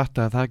sko, ég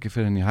fattaði það ekki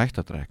fyrir en ég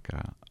hætti að drekka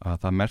að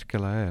það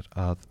merkilega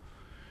að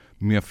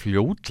mjög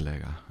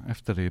fljótlega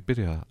eftir að ég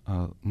byrjaði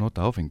að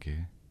nota áfengi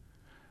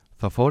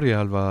þá fór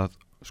ég alveg að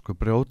sko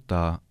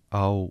brjóta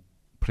á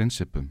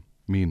prinsipum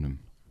mínum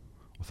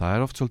og það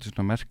er oft svolítið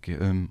svona merki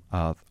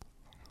að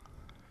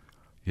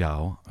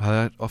það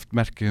er oft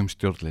merki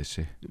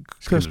stjórnleysi.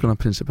 Hvers konar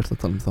prinsip er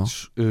þetta að tala þá?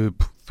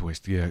 Þú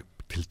veist,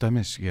 til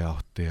dæmis ég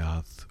átti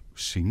að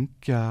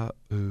syngja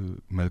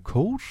með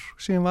kór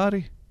sem ég var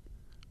í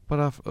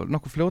bara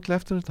nokkuð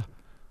fljótlega eftir þetta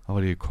þá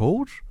var ég í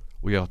kór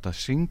og ég átti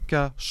að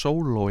syngja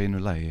sóló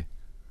einu lagi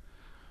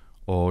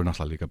og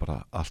náttúrulega líka bara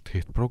allt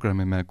hitt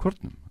prógrami með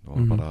kórnum það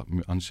var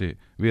bara ansi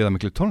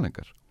viðamiklir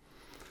tónleikar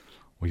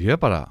og ég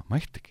bara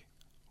mætti ekki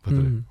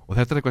og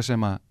þetta er eitthvað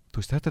sem að þú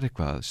veist, þetta er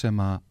eitthvað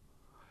sem að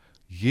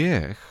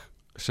ég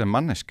sem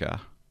manneska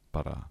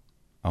bara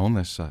án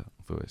þess að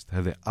þú veist,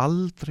 hefði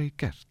aldrei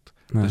gert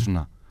þetta er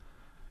svona,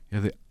 ég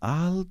hefði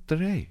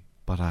aldrei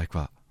bara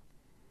eitthvað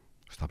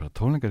það er bara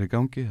tónleikar í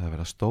gangi, það er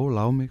verið að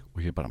stóla á mig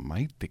og ég bara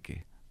mæti ekki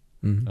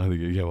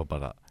ég var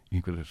bara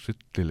einhverju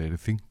hryllilegri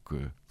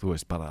þingu þú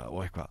veist bara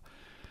og eitthvað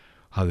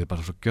hafði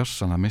bara svo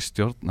gjörsanlega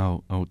misstjórn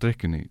á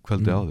drykkjunni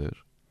kvöldi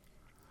áður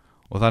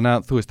og þannig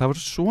að þú veist það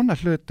voru svona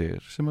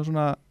hlutir sem er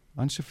svona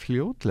ansi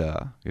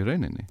fljótlega í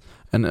rauninni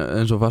En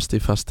eins og varst í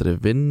fastri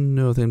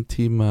vinnu á þeim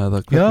tíma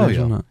eða hvernig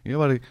svona? Já,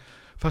 ég var í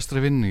fastri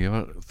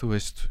vinnu þú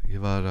veist,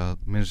 ég var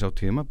að minnst á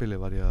tímabili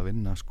var ég að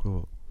vinna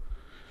sko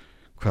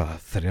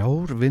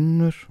 3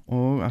 vinnur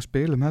og að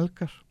spila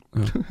helgar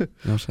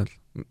Já, sæl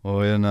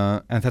og en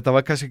þetta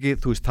var kannski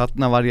ekki þú veist,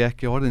 þarna var ég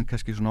ekki orðin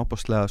kannski svona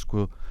óbáslega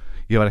sko,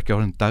 ég var ekki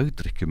orðin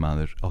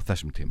dagdrykkjumaður á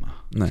þessum tíma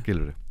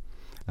skilurðu,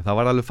 en það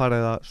var alveg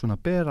farið að svona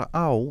bera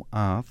á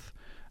að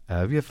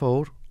ef ég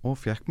fór og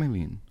fekk mig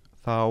vín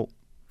þá,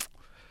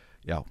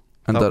 já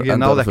ég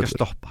náði ekki að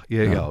stoppa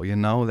ég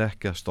náði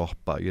ekki að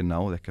stoppa, ég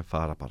náði ekki að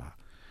fara bara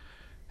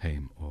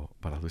heim og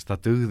bara, þú veist,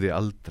 það dugði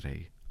aldrei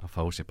að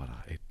fá sér bara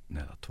 1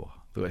 eða 2,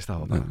 þú veist, það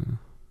var bara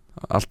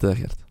allt eða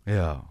ekkert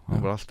það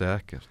var allt eða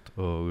ekkert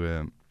og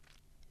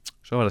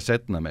svo var það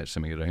setna meir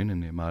sem í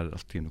rauninni maður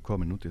allt tínu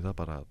komin út í það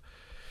bara að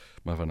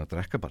maður fann að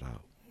drekka bara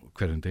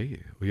hverjum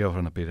degi og ég var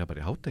fann að byrja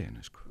bara í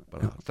hádeginu sko,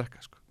 bara að drekka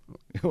sko.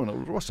 Ég var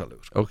náttúrulega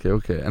rosalegur sko. Ok,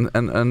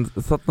 en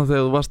þarna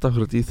þegar þú varst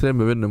akkurat í 3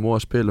 vinnum og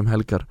að spila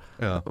helgar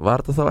var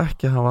þetta þá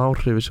ekki að hafa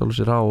áhrif sjálf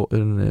sér á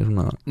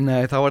svona...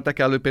 Nei, þá var þetta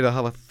ekki alveg byrjað að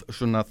hafa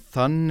svona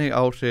þannig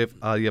áhrif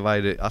að ég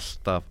væri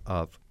alltaf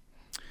að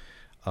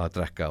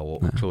drekka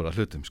og klóra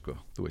hlutum sko.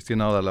 Þú veist, ég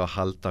náði alveg að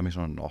halda mig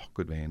svona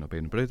nokkur veginn á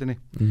beinu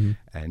brautinni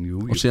en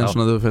jú, og síðan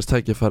svona þegar þú fyrst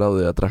tækifæri á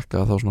því að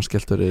drekka þá svona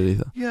skelltur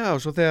í það Já,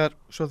 svo þegar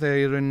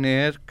ég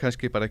rauninni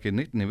kannski bara ekki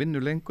neitt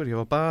vinnu lengur,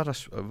 ég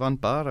vann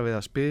bara við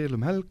að spila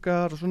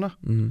helgar og svona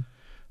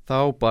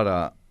þá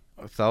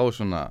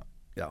svona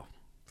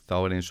þá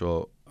eins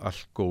og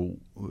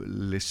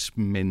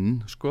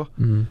alkoholismin sko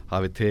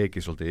hafi tekið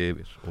svolítið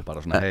yfir og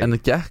bara svona En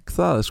gekk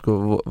það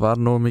sko, var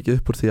nógu mikið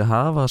upp úr því að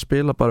hafa að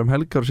spila bara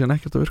helgar og síðan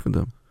ekkert á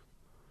virkundum?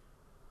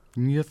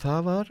 Já,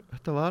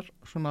 þetta var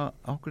svona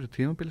ákveðið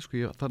tímabili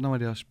sko, þá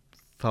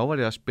var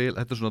ég að spila,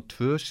 þetta er svona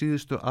 2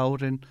 síðustu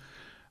árin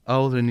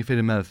áður en ég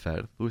fyrir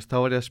meðferð, þú veist, þá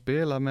var ég að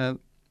spila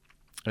með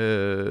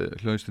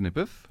hljóðstunni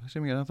Buff sem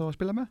ég þá að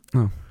spila með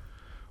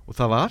og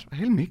það var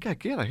heilmikið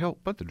að gera hjá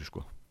bandinu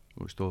sko,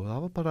 þú veist, og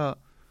það var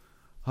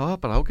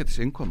bara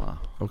ágætis innkoma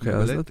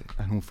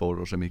en hún fór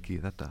rosa mikið í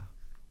þetta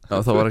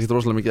það var ekkert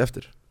rosalega mikið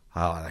eftir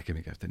það var ekki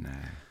mikið eftir,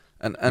 nei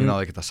ég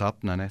náði ekkert að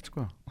safna neitt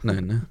sko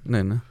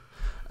Nei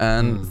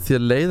En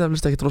þér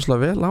leiðaflist ekkert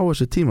rosalega vel á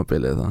þessu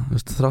tímabilið það,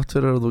 veist, þrátt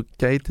fyrir að þú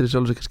gætir í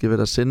sjálfsög kannski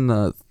verið að sinna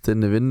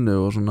þinni vinnu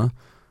og svona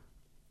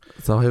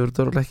þá hefur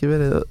þetta ekki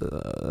verið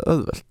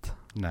auðvelt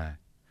Nei,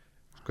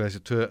 sko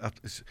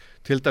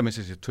til dæmis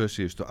þessi 2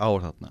 síðustu ár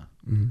þarna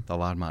þá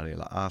var maður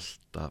eiginlega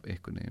alltaf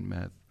einhvern veginn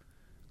með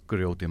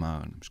grjót í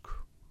maganum sko.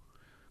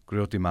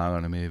 Grjót í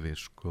maganum yfir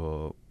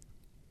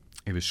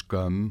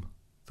skömm,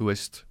 þú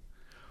veist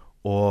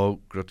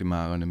og grjót í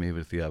maganum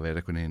yfir því að vera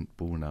einhvern veginn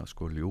búin að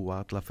sko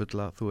ljúga alla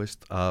fulla, þú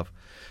veist, af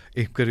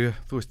einhverju,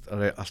 þú veist,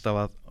 alltaf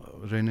að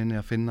rauninni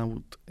að finna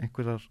út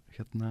einhverjar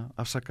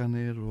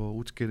afsakanir og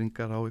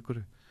útskýringar á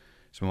einhverju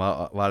sem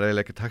var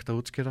eiginlega ekki tækt að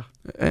útskýra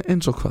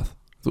Eins og hvað?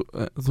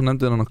 Þú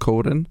nefndir hann að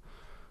kórinn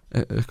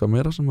eitthvað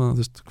meira sem að,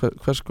 þú veist,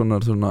 hvers konar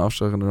svona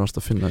afsakanir varst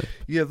að finna þér?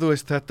 Já, þú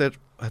veist,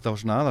 þetta var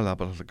svona aðalega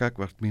bara alltaf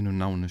gagvart mínum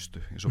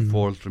nánustu eins og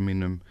foreldrum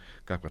mínum,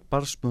 gagvart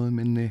barsmóðum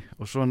minni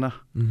og svona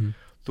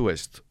þú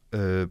veist,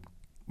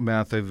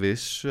 meðan þau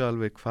vissu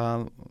alveg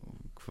hvað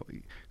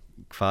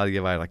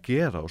ég væri að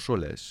gera og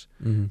svoleiðis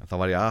þá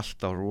var ég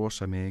alltaf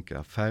rosa mikið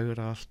að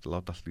fegra allt,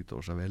 láta allt líta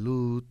rosa vel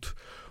út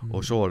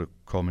og svo var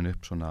komin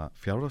upp svona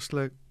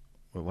fjárhagsleg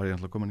og var ég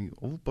alltaf komin í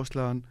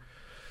ofboðslegan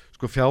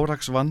sko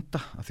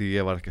fjárhagsvanda af því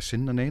ég var ekki að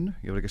sinna neinu,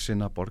 ég var ekki að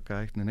sinna að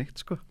borga eitt neitt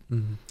sko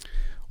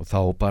og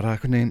þá bara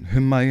einhvern veginn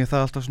hummaði ég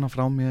það alltaf svona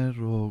frá mér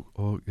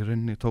og ég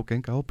rauninni tók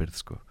enga ábyrgð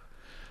sko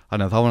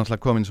þannig að þá var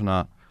alltaf komin svona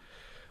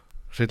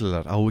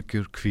hryllilegar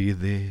áhyggjur,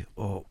 kvíði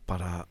og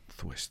bara,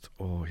 þú veist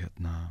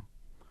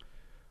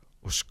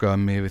og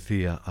skömmi yfir því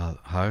að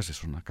haga sér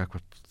svona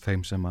gagvart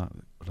þeim sem að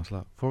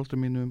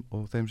foreldrum mínum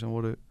og þeim sem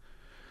voru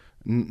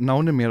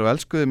nánir mér og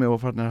elskuðu mig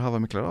og farnir að hafa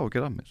miklar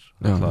áhyggjur af mér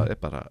það er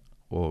bara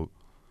og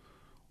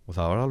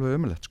það var alveg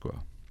ömurlegt sko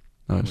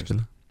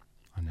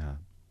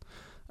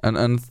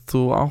En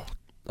þú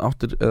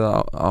áttir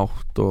eða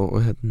átt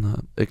og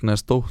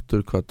eignaðist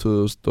dóttur hvað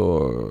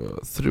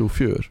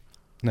 2003-04?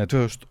 Nei,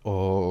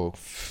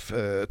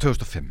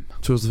 2005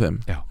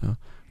 Já.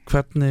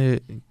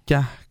 Hvernig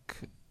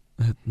gekk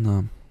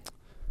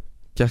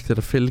þér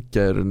að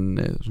fylgja í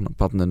rauninni svona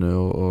barninu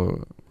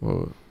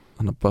og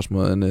hann að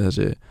basmóðinni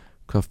þessi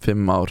hvað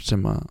 5 ár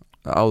sem að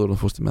áður þú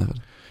fórst í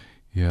meðferð?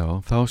 Já,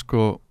 þá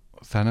sko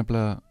það er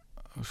nefnilega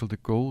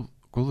svolítið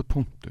góður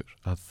punktur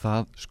að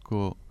það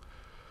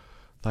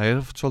er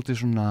svolítið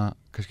svona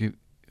kannski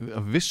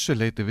að vissu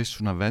leiti viss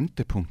svona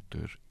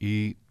vendipunktur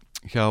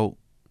hjá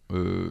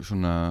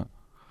svona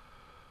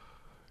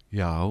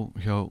hjá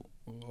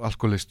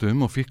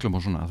alkoholistum og fíklum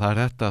og svona, það er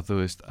þetta þú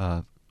veist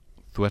að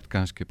þú ert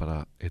kannski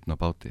bara einn á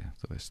báti,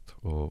 þú veist,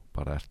 og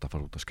bara ert að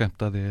fara út að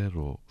skemmta þér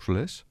og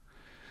svoleiðis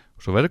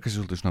og svo verður kannski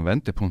svolítið svona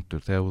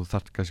vendipunktur þegar þú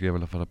þarft kannski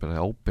að fara að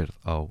bera ábyrgð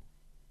á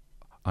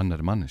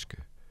annari mannesku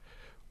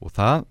og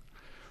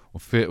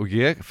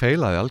ég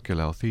feilaði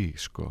algjörlega á því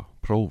sko,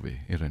 prófi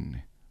í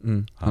rauninni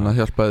þannig að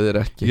hjálpaði þér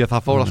ekki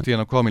það fór allt í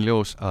hann að koma í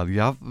ljós að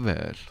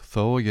jafnvel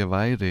þó ég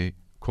væri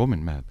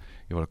komin með,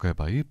 ég var að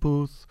kaupa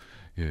íbúð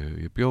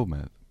ég bjó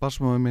með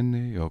barsmóðu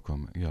minni ég var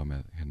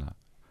með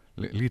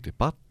lítið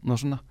barn og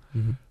svona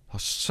þá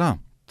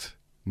samt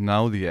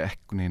náði ég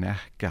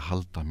ekki að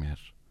halda mér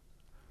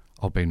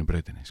á beinu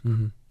brautinni sko,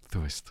 þú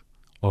veist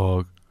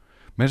og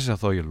mér sé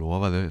að þó ég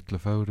lofaði öllu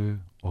fögru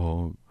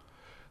og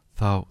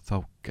þá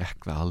gekk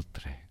það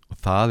aldrei og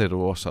það er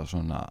rosa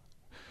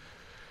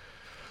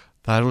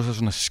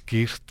svona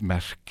skýrt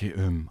merki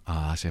að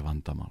það sé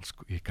vandamál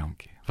sko, í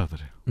gangi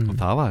og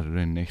það var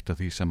raunin eitt af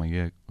því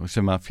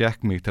sem að fekk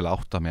mig til að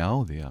átta mig á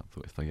því að, þú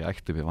veist, að ég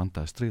ætti við vanda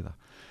að stríða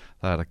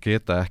það að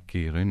geta ekki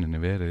í rauninni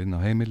verið inn á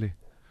heimili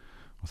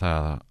og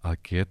það að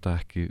geta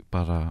ekki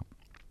bara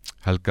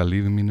helga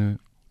lífi mínu,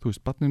 þú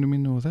veist, barninu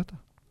mínu og þetta,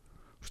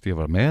 þú veist, ég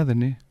var með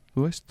henni, þú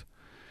veist,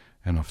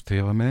 en oft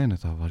þegar ég var með henni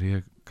þá var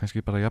ég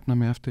kannski bara að jafna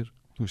mig eftir,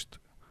 þú veist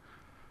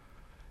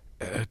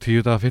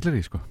 10 daga fyllir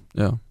í, sko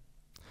já.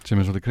 Sem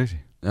er svolítið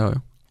crazy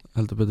já,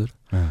 heldur betur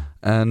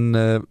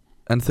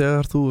en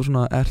þegar þú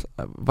svona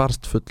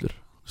varst fullur,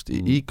 þú veist,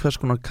 í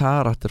hvers konar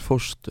karakter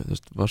fórstu, þú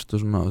veist,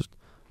 varstu svona, þú veist,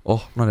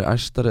 opnari,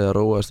 æstari eða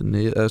róaðist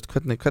eða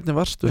hvernig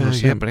varstu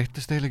ég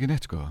breytist eiginlega ekki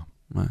neitt sko.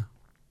 Nei.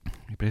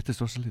 Ég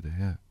breytist rosa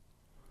lítið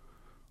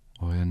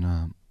og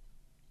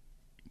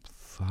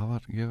það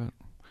var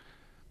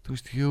þú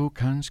veist,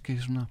 kannski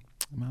svona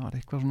maður var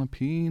eitthvað svona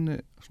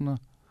pínu svona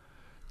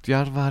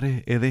djarfari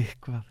eða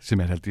eitthvað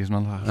sem held ég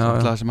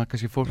svona sem að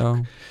kannski fólk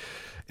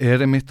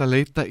einmitt að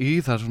leita í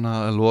það svona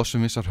að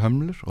losum vissar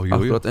hömlur og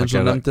akkurat eins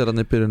og nefndir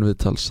hann í byrjun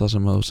viðtals það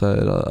sem að þú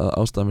sagðir að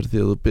ástæðan fyrir því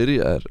að þú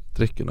byrjaðir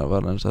drykkjuna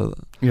var eins að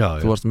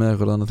þú varst með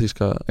eitthvað þannig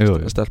þýska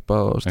stelpa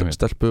og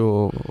stelpu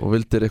og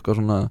vildir eitthvað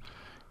svona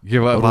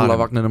rúla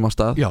vagninum á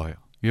stað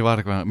ég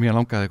var eitthvað, mér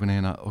langaði eitthvað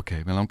hérna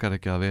mér langaði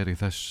ekki að vera í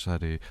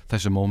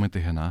þessu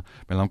mómenti hérna,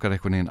 mér langaði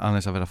eitthvað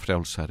aðeins að vera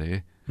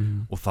frjálsari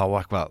og þá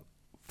eitthvað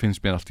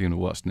finnst mér allt í nú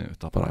að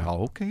sniðu bara,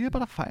 ég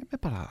bara fæ mig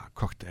bara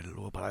koktel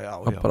og bara,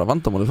 bara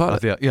vandamáli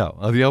farið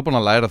að ég var búin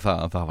að læra það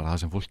að það var það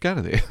sem fólk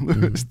gerði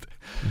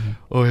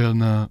og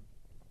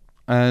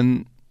en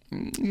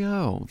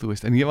þú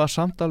veist, en ég var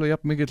samt alveg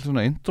jafn mikið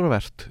svona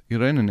introvert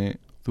í rauninni,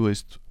 þú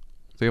veist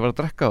þegar ég var að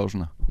drekka og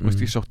svona, þú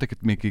veist, ég sótt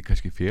ekkert mikið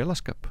kannski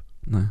félagskap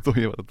þó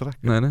ég var að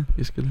drekka Nei,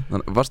 ég skilji,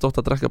 varstu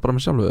ofta að drekka bara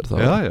með sjálfur þá?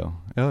 Já,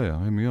 ég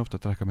er mjög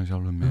ofta að drekka með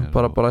sjálfur mér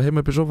bara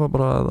heim upp í sofa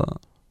bara eða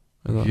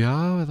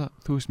eða,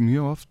 þú veist,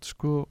 mjög oft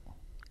sko,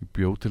 ég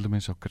bjóð til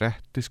dæmis á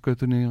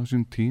Grettisgötunni á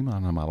sín tíma,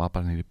 þannig að maður var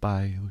bara niður í bæ,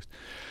 þú veist,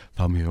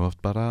 þá mjög oft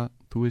bara,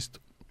 þú veist,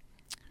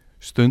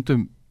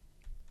 stundum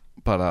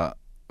bara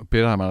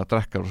byrjaði maður að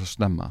drekka og svo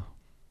snemma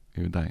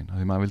yfir daginn,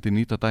 því maður vildi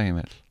nýta daginn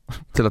vel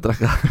til að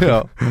drekka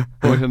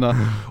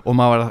og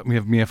maður,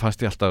 mér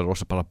fannst ég alltaf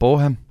rosa bara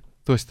bóhem,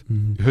 þú veist,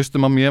 í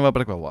haustum að mér var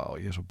bara eitthvað, wow,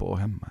 ég er svo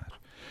bóhem maður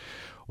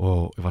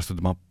og ég var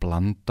stundum að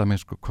blanda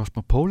með sko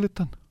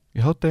Cosmopolitan í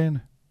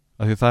hádeginu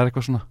því það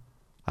eitthvað svona,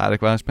 það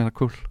eitthvað aðeins meira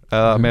cool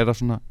eða meira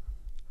svona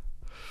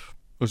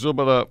og svo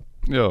bara,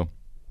 og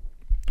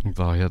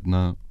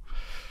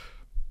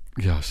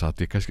þá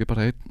satt ég kannski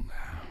bara einn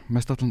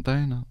mest allan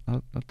daginn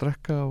að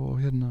drekka og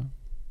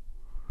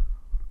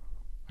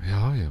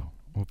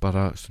og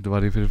bara stundu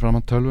var ég fyrir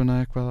framan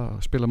tölvuna eitthvað að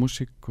spila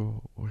músík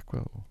og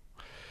eitthvað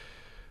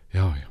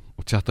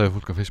og chattaði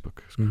fólk á Facebook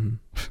sko.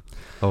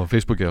 þá var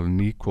Facebooki alveg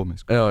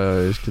nýkomið sko.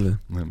 ég skilði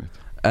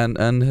En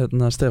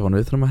Stefán,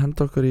 við þurfum að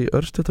henda okkur í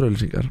örstuttur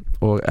auglýsingar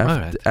og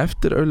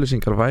eftir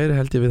auglýsingar væri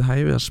held ég við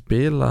hæfi að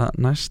spila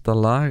næsta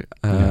lag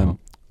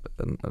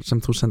sem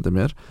þú sendir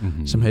mér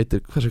sem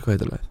heitir, hvað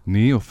heitir lagið?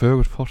 Ný og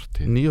fögur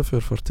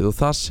fortíð og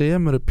það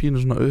semur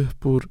pínu svona upp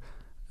úr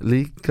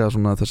líka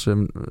svona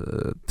þessum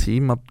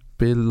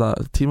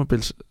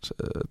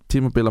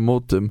tímabila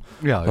mótum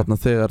þarna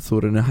þegar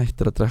þú reynir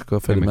hættir að drekka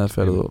og fer í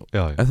meðferð og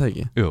er það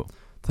ekki? Jú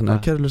Þannig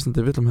að kæri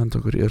hlustandi viljum henda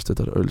okkur í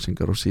örstuttar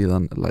auglýsingar og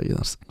síðan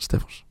lagið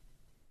Stefáns.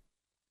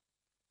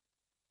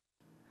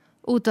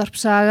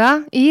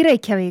 Útvarpssaga í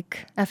Reykjavík,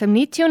 FM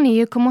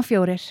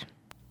 99,4.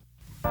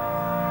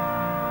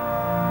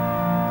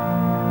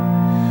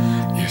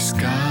 Ég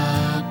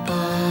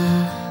skapa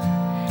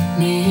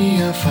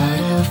nýja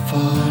færa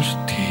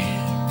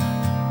fortíð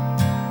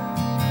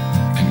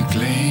en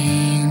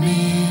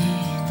gleymi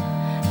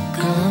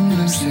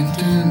gamlum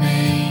stundum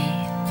ei.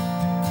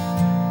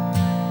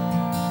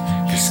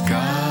 Ég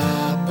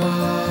skapa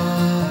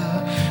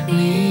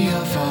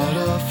nýja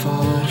fara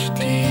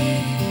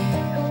fortíð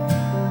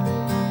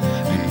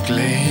en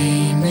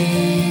gleymi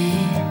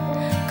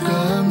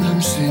gamlum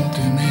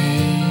stundum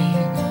ei.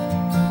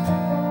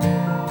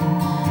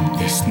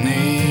 Ég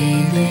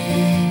sneiði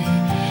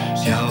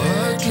hjá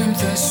öllum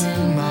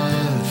þessum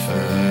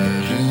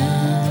aðförum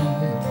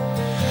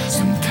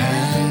sem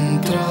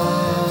tendra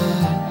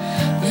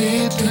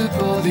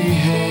villuboð í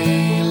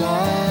heilanum.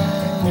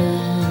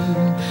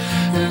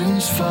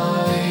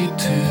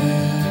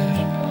 Fætur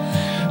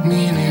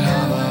mínir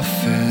hafa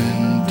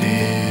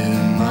fundið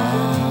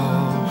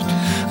mátt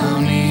á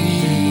ný.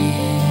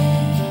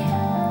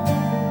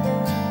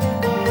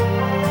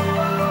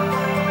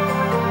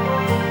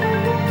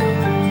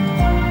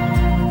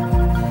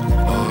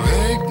 Og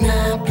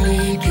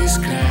augnablikið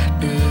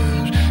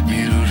skreppur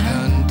mér úr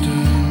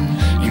höndum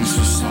eins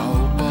og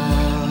sápa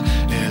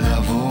eða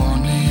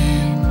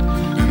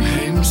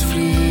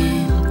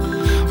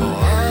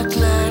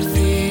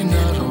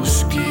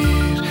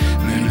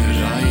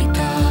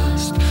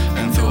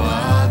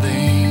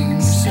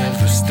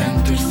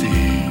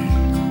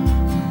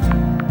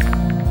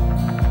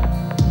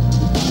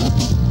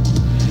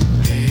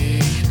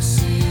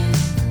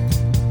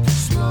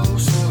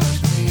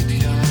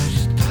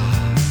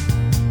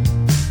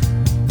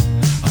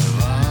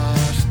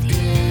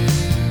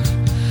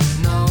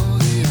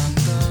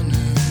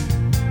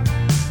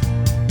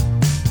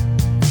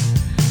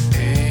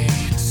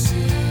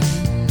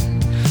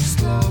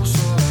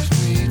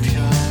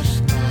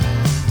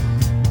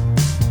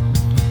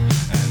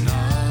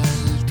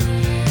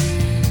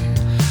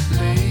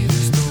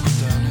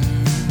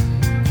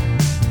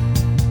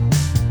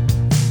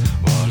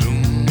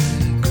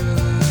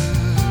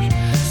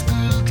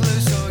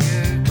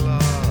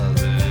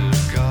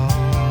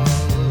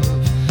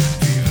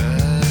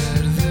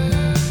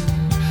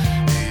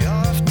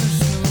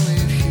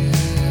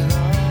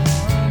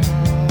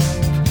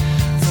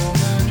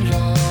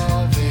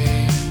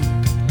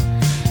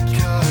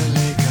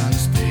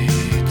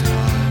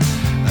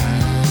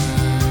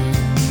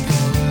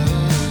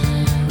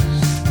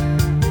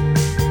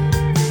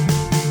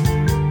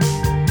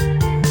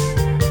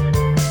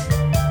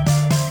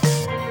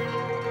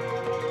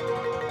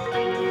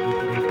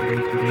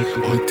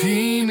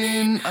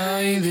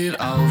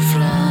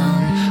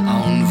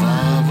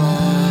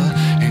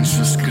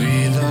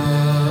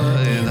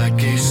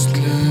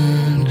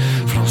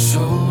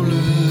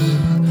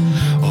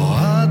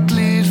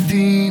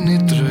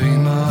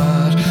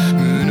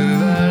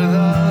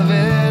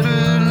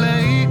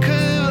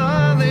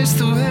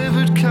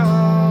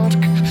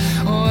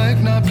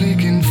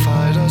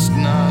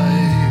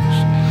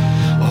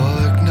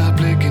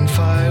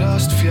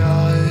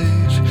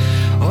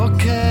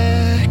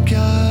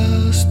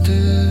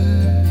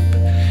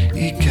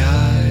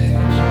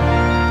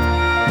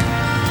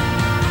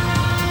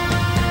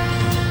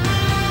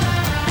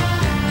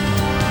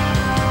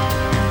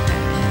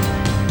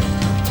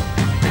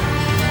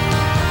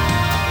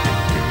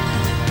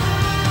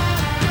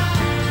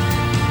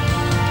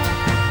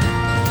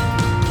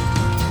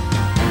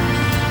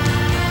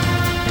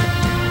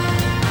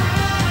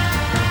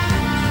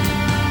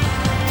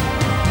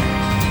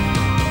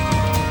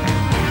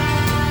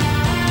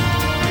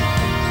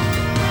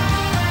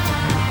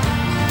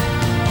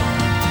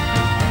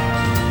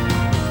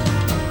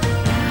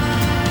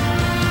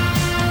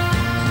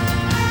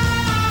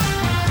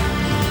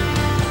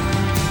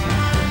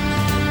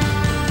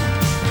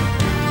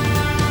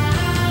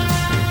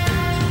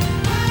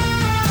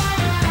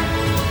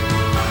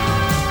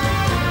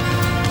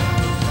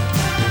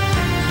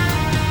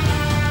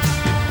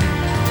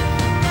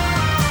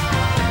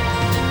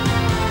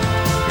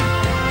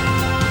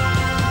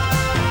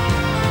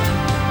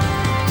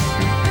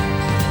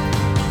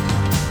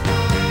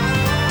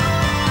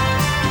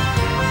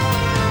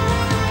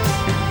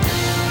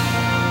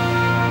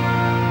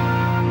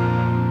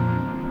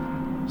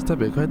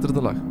Stebbi, hvað heitir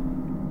þetta lag?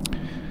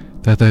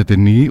 Þetta heitir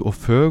Ný og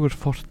fögur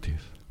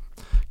fortíð.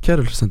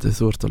 Kæru hlustandi,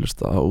 þú ert að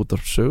hlusta á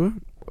Útvarpssögu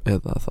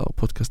eða þá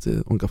podcastið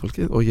Unga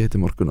fólkið og ég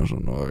heiti Már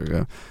Gunnarsson og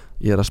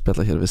ég er að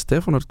spjalla hér við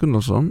Stefán Örn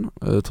Gunnarsson,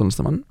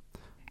 tónlistamann,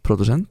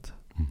 producent,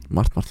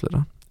 margt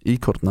fleira,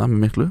 íkorna með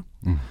miklu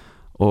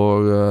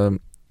og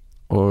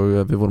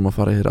við vorum að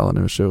fara hér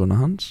áðan yfir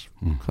söguna hans,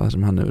 hvað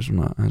sem hann hefur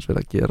svona hans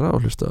verið að gera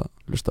og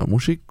hlusta á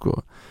músík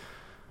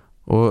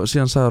og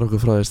síðan sagði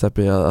okkur frá því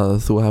Stebbi að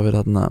þú hafið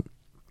þarna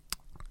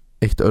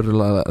eitt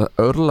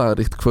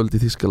örlagaríkt kvöld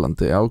í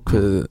Þýskalandi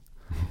ákveðið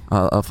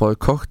að fá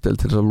kokteil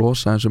til þess að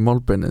losa eins og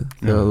málbeinið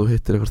þegar þú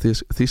hittir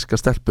eitthvað þýska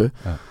stelpu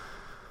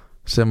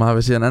sem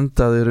hafi síðan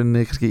endað í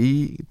rauninni kannski í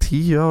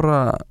 10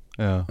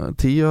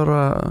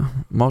 ára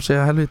má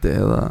segja helviti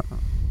eða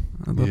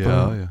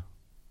já,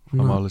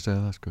 það má alveg segja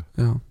það sko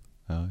já.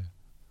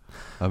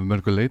 Það er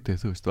mörgu leiti,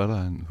 þú veist, var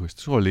það en þú veist,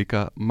 svo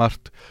líka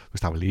margt, þú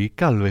veist, það var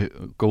líka alveg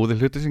góði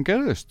hluti sem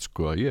gerðist,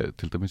 sko ég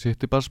til dæmis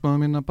hitti barsmáðu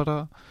mína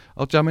bara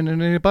á jamminu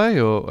í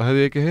bæ og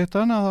hefði ekki hitt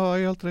hana þá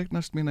hafði ég aldrei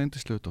eignast mína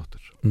yndislegu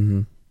dóttur.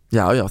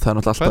 Já, það er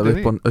náttúrulega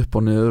alltaf upp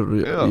og niður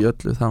í öllu,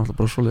 það er náttúrulega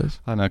bara svoleiðis.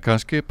 Þannig að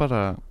kannski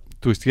bara,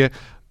 þú veist,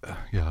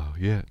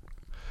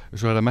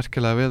 svo er það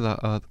merkilega við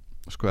að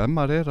sko, ef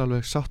maður er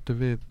alveg sáttu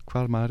við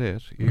hvar maður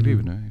er í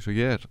lífinu, eins og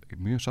ég er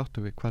mjög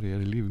sáttu við hvar ég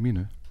er í lífi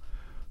mínu,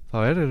 þá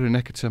er það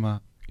ekkert sem að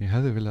ég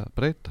hefði viljað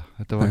breyta.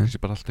 Þetta var kannski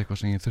bara allt eitthvað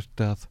sem ég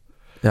þurfti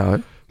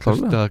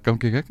að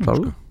gangi í gegnum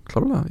sko.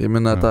 Klárlega, ég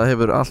minna að þetta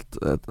hefur allt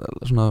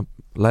svona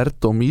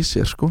lærdóm í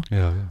sér sko.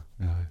 Já.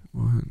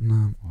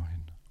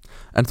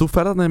 En þú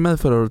ferð þarna í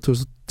meðferð árið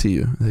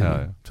 2010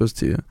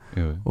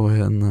 og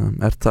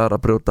ert þar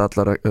að brjóta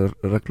allar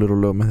reglur og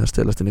lög með því að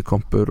stelast inn í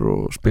kompur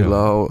og spila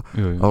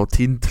á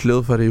tínd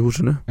hljóðfæri í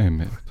húsinu.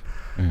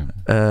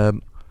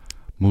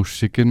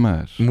 Músíkin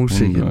maður.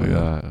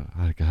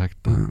 Það er ekki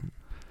hægt að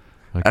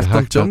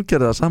Elton John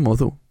gerði það sama og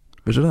þú,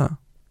 vissur það?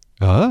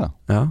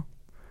 Já,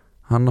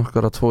 hann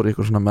okkar að tvoru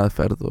ykkur svona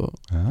meðferð og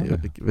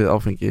við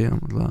áfengi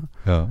og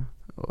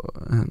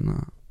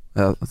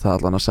það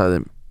allan að sagði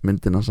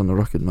myndina sann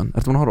og Rocketman.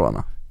 Ertu búin að horfa á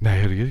hana? Nei,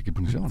 ég er ekki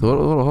búin að sjá hana. Þú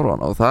voru að horfa á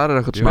hana og það er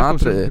eitthvað svona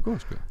atriði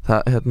það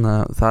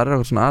er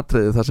eitthvað svona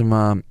atriði þar sem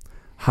að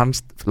hann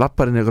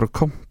lappar inn í ykkur á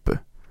kompu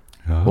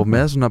og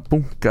með svona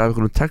bunga af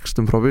einhverjum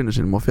textum frá vinu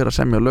sínum og fyrir að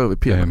semja lög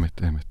við píanó.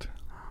 Einmitt.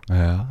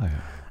 Já.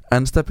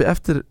 En Stebbi,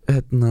 eftir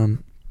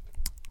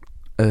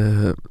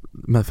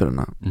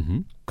meðferðina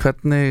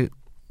hvernig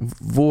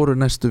voru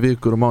næstu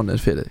vikur og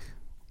mánuðir fyrir þig?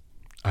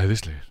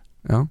 Æðislegir.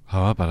 Já.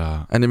 Það var bara,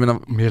 en ég meina,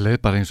 mér leið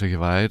bara eins og ég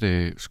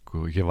væri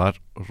sko, ég var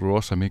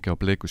rosa mikið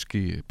á bleiku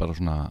skýi bara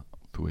svona,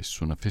 þú veist,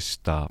 svona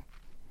fyrsta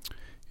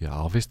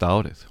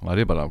árið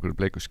var ég bara á einhverju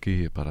bleiku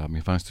skýi bara,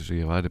 mér fannst þess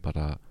að ég væri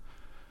bara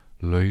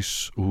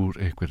laus úr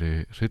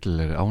einhverju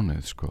hryllilegri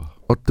ánægð sko.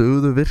 Og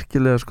dugðu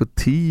virkilega sko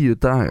 10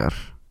 dagar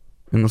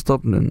inn á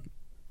stofnun?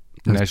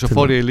 Nei, svo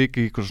fór ég líka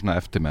í einhver svona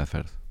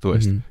eftirmeðferð, þú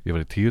veist, ég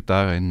var í 10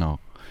 daga inn á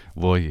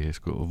Vogi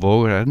sko, og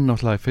Vogur er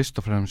náttúrulega fyrst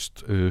og fremst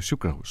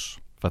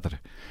sjúkrahús,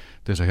 fattari,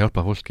 til þess að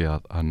hjálpa fólki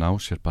að ná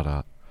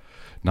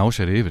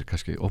sér yfir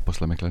kannski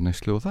óbáslega mikla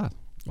neyslu og það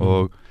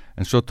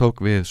en svo tók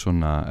við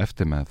svona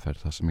eftirmeðferð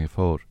þar sem ég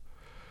fór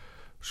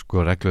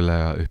sko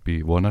reglulega upp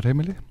í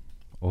vonarheimili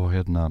og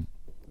hann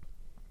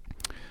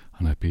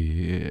upp í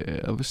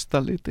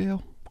Vistalíti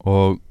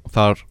og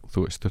þar, þú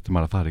veist, þurfti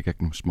maður að fara í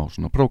gegnum smá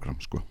svona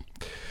prógram sko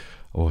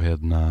og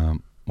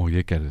og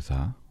ég gerði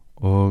það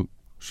og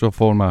svo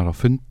fór maður á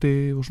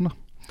fundi og svona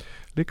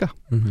líka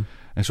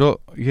en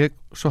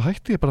svo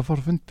hætti ég bara að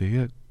fara á fundi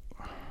ég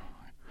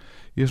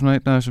er svona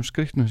einn af þessum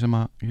skrýtnum sem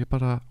að ég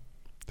bara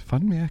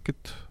fann mig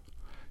ekkert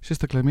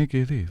sérstaklega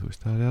mikið í því, þú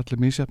veist, það er allir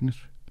misjafnir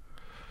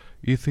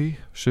í því,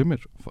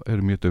 sumir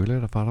eru mjög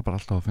duglegir að fara bara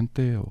alltaf á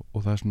fundi og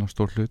það er svona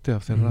stór hluti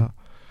af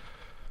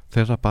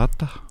þeirra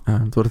bata.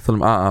 Þú voru að tala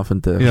um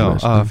AA-fundi? Já,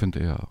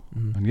 AA-fundi, já.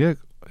 En ég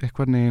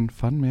eitthvað neginn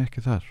fann mig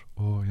ekki þar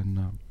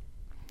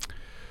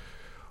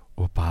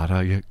og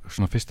bara ég,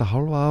 svona fyrsta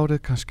hálfa árið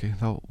kannski,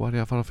 þá var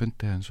ég að fara á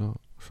fundi en svo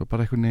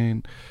bara eitthvað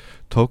neginn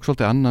tók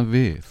svolítið annað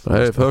við.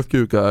 Hey, fuck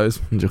you guys.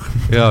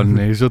 Já,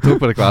 nei, svo tók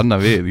bara eitthvað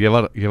annað við.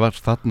 Ég var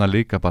þarna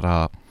líka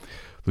bara,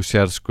 þú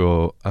sér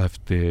sko,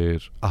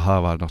 eftir að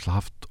hafa náttúrulega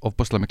haft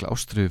ofboðslega mikla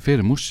ástriðu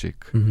fyrir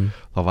músík,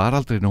 þá var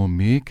aldrei nógu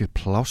mikið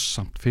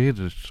plássamt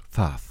fyrir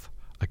það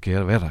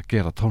að vera að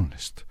gera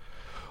tónlist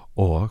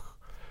og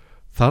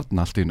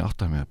þarna allt í einu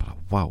áttaði mig bara,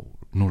 vá,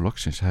 nú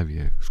loksins hef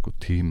ég sko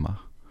tíma,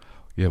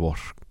 ég hef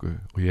orku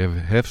og ég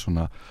hef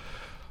svona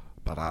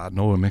bara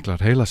nógu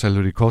miklar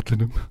heilasellur í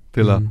kollinum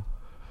til að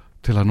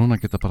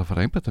núna geta bara fara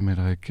að einbeita mér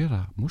að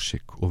gera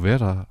músík og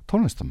vera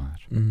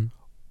tónlistarmaður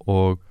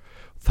og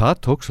það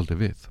tók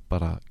svolítið við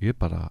ég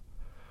bara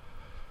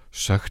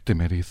sökti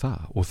mér í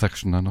það og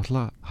þess vegna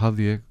náttúrulega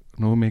hafði ég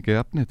nógu mikið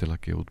efni til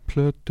að gefa út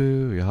plötu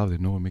ég hafði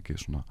nógu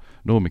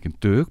mikið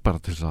dug bara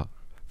til að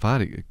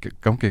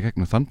gangi í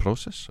gegnum þann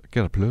prósess að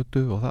gera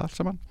plötu og það allt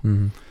saman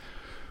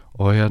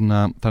og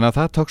þannig að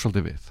það tók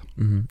svolítið við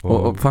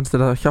og fannst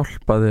þér að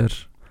hjálpa þér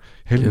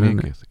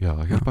heilmikið, já,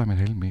 það hjálpaði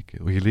mér heilmikið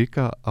og ég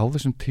líka á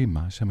þessum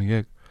tíma sem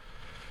ég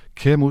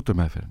kem út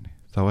meðferðinni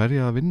þá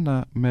ég að vinna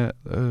með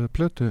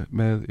plötu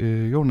með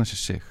Jónasi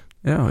Sig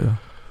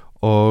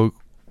og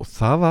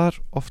það var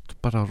oft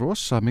bara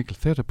rosa mikil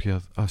þerapi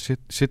að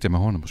sitja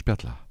með honum og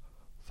spjalla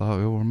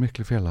það voru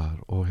miklu félagar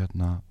og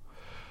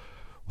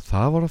og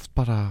það var oft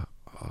bara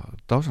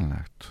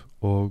dásanlegt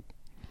og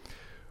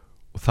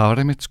það var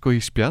einmitt sko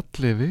í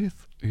spjalli við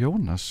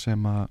Jónas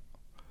sem að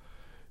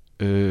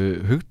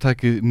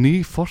hugtakið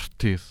ný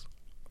fortíð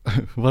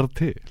var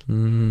til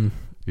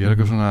ég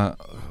eitthvað svona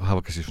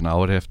hafa kannski svona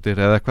ári eftir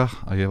eða eitthvað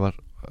að ég var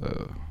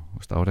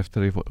ári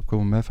eftir að ég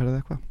kom meðferð eða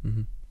eitthvað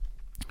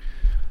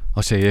þá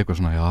segi ég eitthvað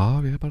svona já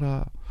ég bara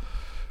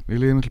við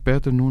líðum miklu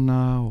betur núna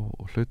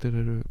og hlutir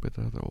eru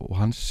betur og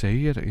hann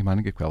segir ég man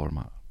ekki hvað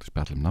vorum að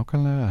spjalla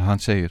nákvæmlega en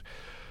hann segir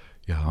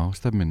já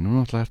stefnin núna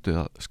alltaf ertu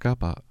að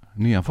skapa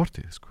nýjan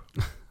fortíð sko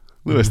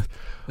þú veist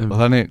og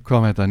þannig hvað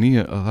með þetta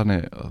nýja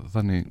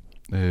þannig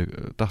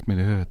datt mér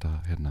í höfu þetta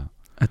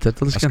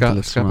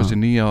að skapa sér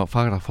nýja og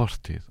fagra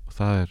fortíð og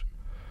það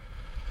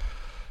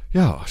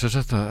já,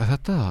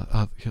 þetta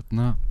að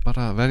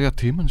bara verja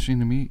tíman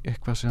sínum í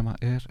eitthvað sem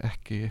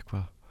ekki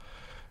eitthvað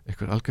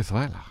algjör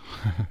þvæla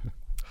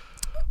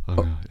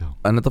þannig,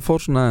 en þetta fór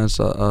svona aðeins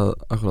að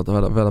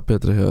vera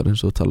betri hjá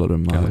eins og þú talar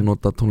að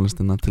nota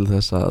tónlistina til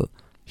þess að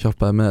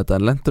hjálpa þig með þetta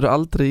en lendur þú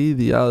aldrei í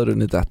því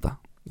aðrunni þetta?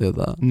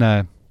 Nei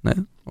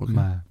okay.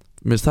 Mér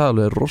finnst það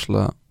alveg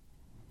rosalega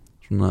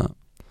svona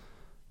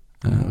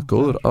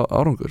góður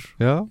árangur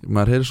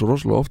maður heyrir svo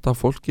rosalega ofta af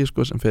fólki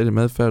sko, sem fer í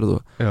meðferð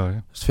og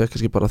fekk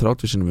kannski bara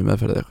 30 sinnum í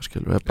meðferð eða eitthvað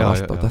skilur er bara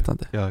alltaf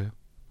dettandi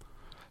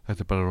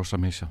þetta bara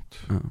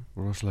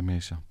rosalega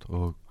misjant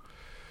og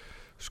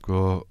sko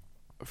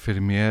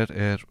fyrir mér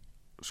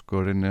sko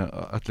reyni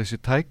allir þessi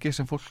tæki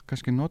sem fólk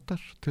kannski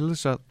notar til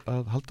þess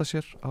að halda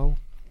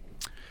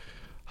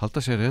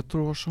sér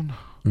edrú og svona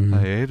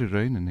það í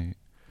rauninni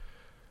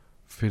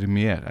fyrir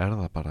mér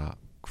það bara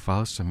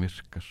hvað sem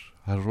virkar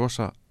það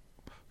rosa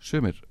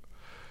sumir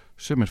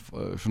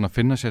svona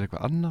finna sér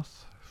eitthvað annað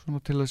svona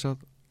til þess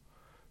að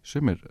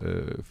sumir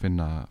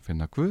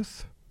finna Guð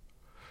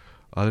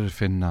aðrir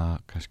finna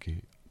kannski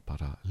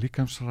bara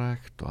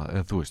líkamsrækt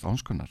eða þú veist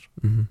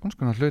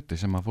ánskunar hluti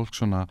sem að fólk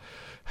svona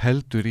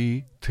heldur í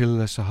til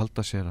þess að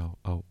halda sér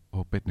á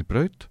beinni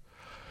braut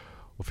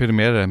og fyrir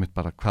mér einmitt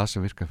bara hvað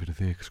sem virkar fyrir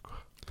þig sko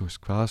þú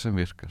veist hvað sem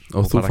virkar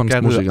og þú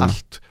fannst músíkina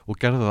og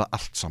gerðu það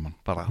allt saman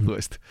bara þú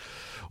veist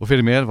og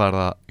fyrir mér var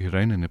það í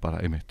rauninni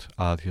bara einmitt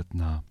að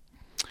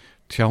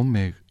tjá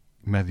mig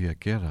með því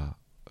að gera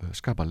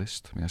skapa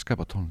list, með að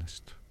skapa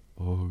tónlist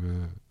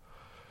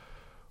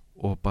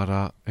og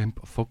bara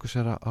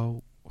fókusera á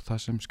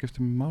það sem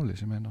skiptir mig máli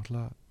sem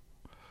náttúrulega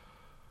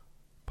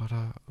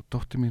bara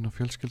dóttir mín og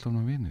fjölskyldan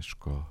og vinir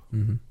sko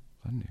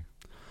þannig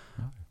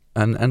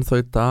En þá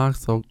í dag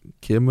þá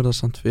kemur það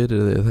samt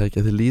fyrir þig þegar ekki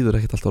að þið líður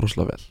ekkert alltaf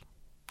rosalega vel.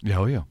 Já.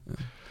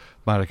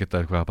 Maður ekkert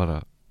eitthvað bara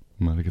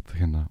maður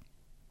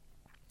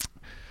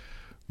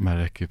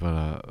ekki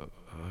bara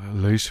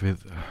laus við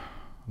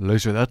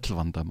öll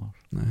vandamál.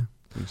 Nei.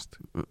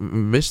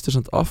 Veistu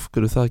samt af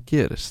hverju það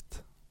gerist?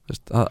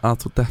 Að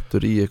þú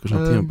dettur í eitthvað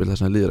svona tímabil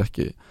þess að það líður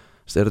ekki.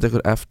 Er þetta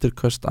eitthvað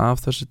eftirköst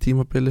af þessu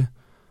tímabili?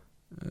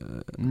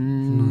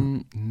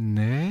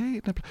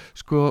 Nei, nefnilega.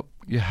 Sko,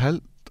 ég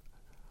held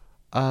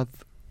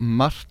að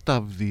margt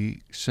af því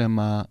sem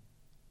að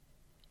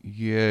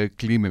ég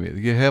glími við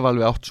ég hef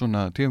alveg átt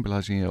svona tímabil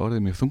þar sem ég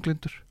orðið mjög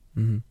þunglindur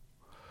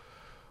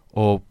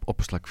og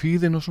opaslega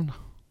kvíðin og svona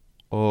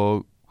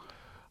og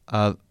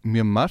að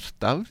mjög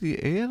margt af því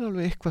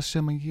alveg eitthvað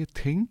sem að ég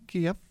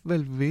tengi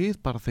jafnvel við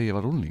bara þegar ég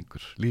var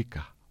unglingur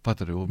líka,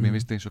 fattarðu, og mér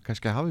finnst eins og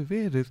kannski að hafi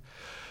verið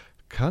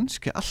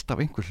kannski alltaf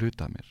einhver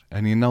hluta af mér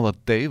en ég náði að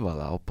deyfa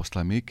það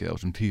opaslega mikið á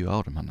þessum 10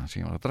 árum hann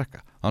sem ég var að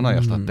drekka þá náði ég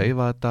alltaf að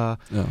deyfa þetta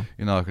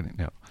ég náði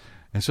eitthvað,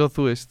 en svo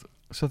þú veist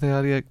svo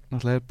þegar ég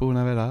náttúrulega búin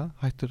að vera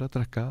hættur að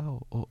drekka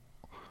og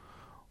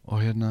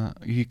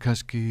í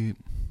kannski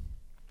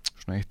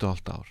svona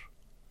 1,5 ár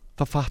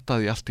þá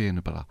fattaði ég allt í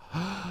einu bara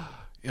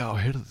já,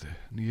 heyrðu,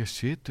 ég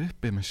sit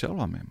uppi með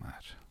sjálfa mig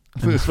maður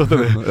þú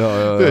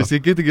veist,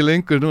 ég get ekki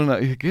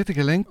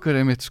lengur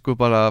einmitt sko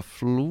bara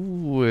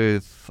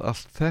flúið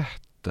allt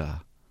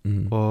þetta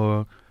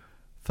og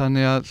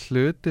þannig að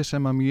hluti sem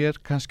að mér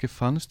kannski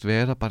fannst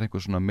vera bara einhver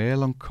svona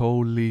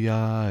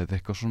melankólía eða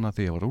eitthvað svona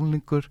því ég var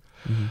unglingur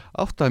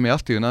áttaði mig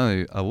allt í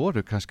að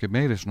voru kannski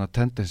meiri svona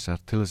tendensar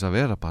til þess að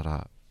vera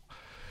bara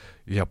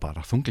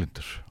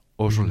þunglindur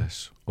og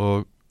svoleiðis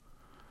og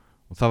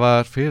það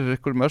var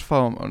fyrir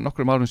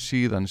nokkrum árum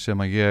síðan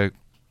sem að ég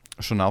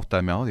svona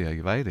áttaði mig á því að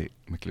ég væri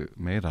miklu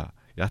meira,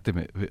 ég ætti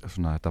mig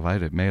svona þetta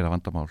væri meira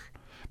vandamál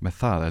með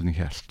það en ég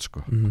held sko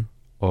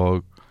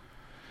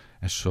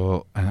en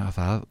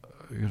það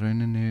í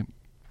rauninni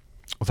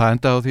og það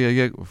endaði á því að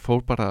ég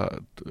fór bara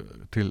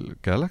til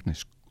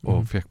geðlæknis og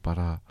fekk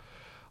bara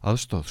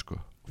aðstoð sko,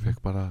 fekk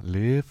bara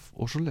lyf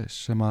og svoleiðis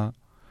sem að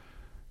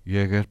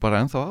ég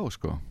bara ennþá á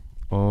sko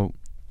og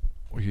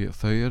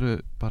þau eru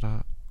bara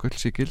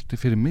gulls í gildi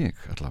fyrir mig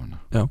allavega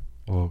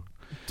og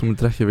þú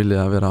myndir ekki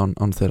vilja að vera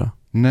án þeirra?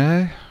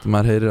 Nei.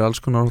 Maður heyrir alls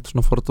konar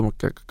svona fordóma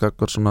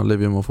gagnvart svona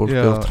lyfjum og fólk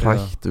er oft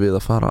hrætt við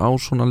að fara á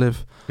svona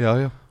lyf.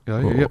 Já,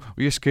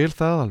 og ég skil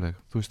það alveg.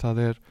 Þú veist,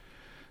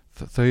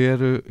 þau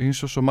eru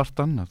eins og svo margt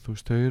annað, þú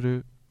veist,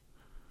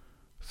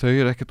 þau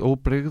eru ekkert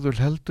óbrigður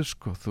heldur,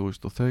 sko, þú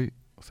veist, og það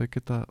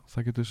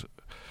getur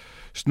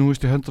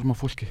snúist í höndunum á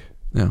fólki.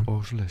 Já.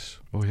 Og svoleiðis,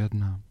 og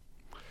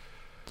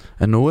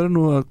En nú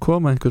að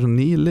koma einhver svona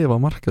ný lyf á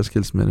markað,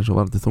 skils mér, eins og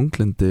varandi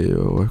þunglindi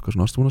og eitthvað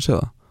svona, ástu búin að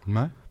segja það?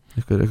 Nei.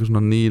 Eitthvað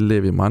svona ný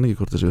lyf, ég man ekki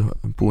hvort þessi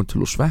búin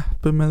til úr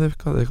sveppum eða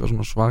eitthvað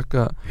svona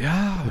svaka. Já,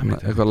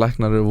 eitthvað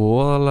læknar eru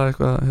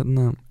voðalega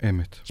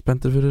eitthvað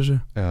spenntir fyrir þessu.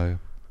 Já.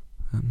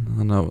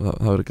 Þannig að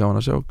það verður gaman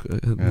að sjá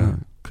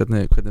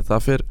hvernig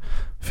það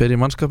fer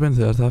í mannskapin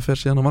þegar það fer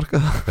síðan á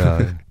markað. Já.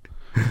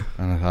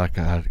 Þannig að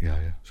það er, já.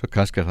 Svo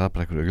kannski er það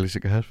bara einhver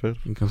auglýsingaherferð.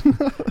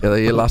 Eða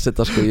ég las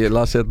þetta, sko,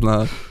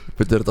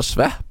 byrjuðu þetta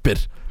sveppir.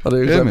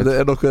 Þannig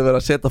að nokkuð að vera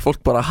að setja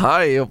fólk bara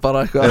hæ og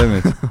bara eitthvað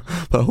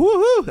bara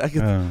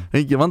ekkert,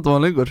 engin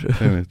vandamál lengur.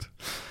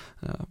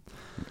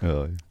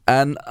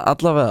 En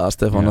allavega,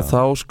 Stefán,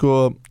 þá sko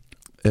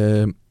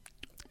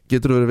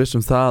getur þú verið viss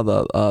um það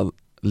að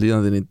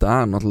líðan þín í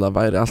dag náttúrulega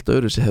væri allt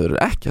öðru sem hefur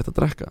ekki hægt að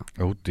drekka.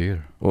 Oh dear.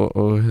 Og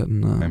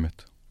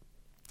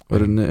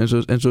eins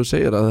og þú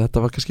segir að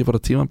þetta var kannski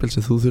bara tímabil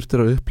sem þú þurftir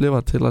að upplifa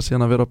til að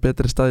síðan að vera á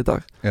betri stað í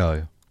dag.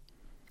 Já.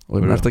 Og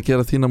ert að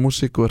gera þína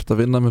músík og ert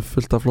að vinna með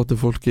fullt af flottu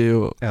fólki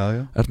og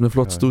ert með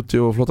flott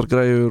stúdíu og flottar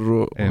græjur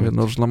og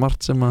rosalega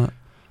margt sem að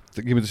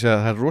ég myndi segja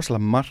að það er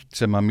rosalega margt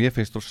sem að mér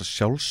finnst rosalega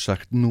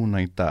sjálfsagt núna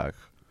í dag,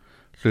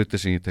 hluti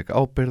sem ég tek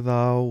ábyrgð á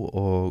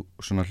og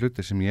svona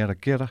hluti sem ég er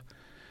að gera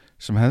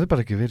sem hefði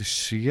bara ekki verið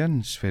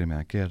séns fyrir mig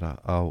að gera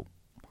á,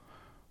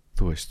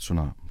 þú veist,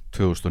 svona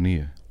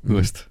 2009, þú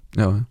veist.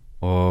 Já.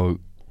 Og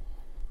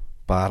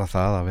bara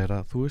það að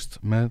vera, þú veist,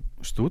 með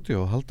stúdíu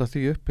og halda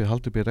því uppi,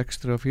 halda upp í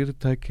rekstri á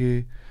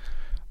fyrirtæki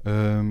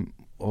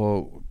og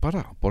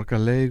bara borga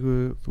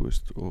leigu, þú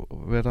veist, og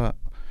vera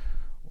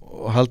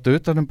og halda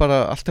utanum bara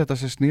allt þetta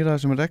sem snýra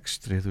þessum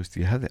rekstri, þú veist,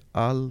 ég hefði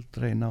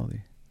aldrei náði.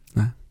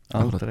 Nei,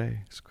 aldrei,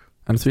 sko.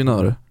 En því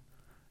náður?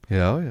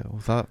 Já, og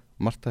það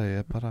martaði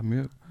ég bara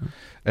mjög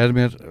er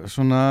mér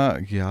svona,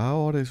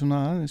 orðið svona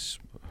aðeins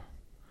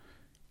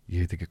ég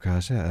veit ekki hvað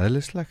að segja,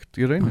 eðlislegt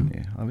í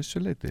rauninni að vissu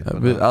leiti.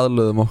 Við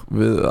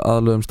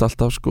aðlöðumst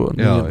alltaf, sko,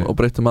 og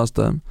breytum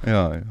aðstæðum.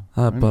 Já.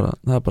 Það er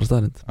bara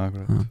staðrind.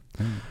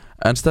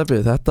 En Steffi,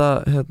 þetta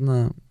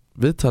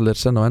viðtal er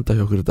senn á enda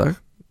hjá okkur í dag.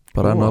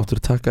 Bara enn og aftur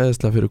takka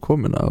eðislega fyrir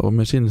komuna og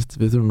mér sýnist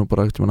við þurfum nú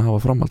bara ekkert að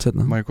hafa framhald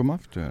setna. Má ég koma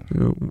aftur?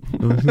 Jú.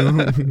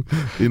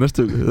 Í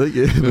næstu viku, það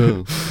ekki?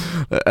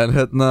 En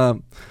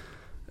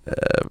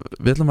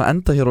við ætlum að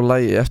enda hér á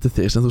lagi eftir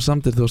þig sem þú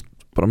samtir þú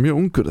bara mjög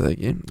ungur, það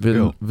ekki?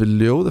 Við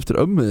ljóð eftir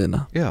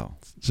ömmuðina. Já.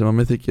 Sem að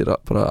mér þykir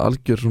bara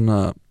algjör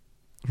svona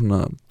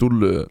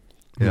dúllu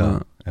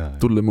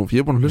múf. Ég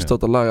er búin að hlusta á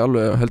þetta lag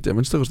alveg held ég að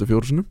minnstakosti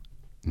 4 sinnum.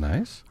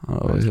 Nice.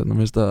 Og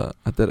minnst að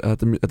þetta er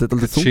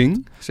aldrei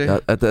þungt.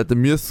 Þetta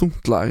er mjög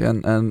þungt lag en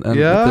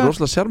þetta er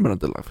rosalega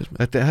sjarmerandi lag fyrst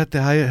mér. Þetta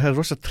er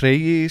rosalega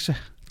tregi í sig.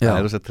 Það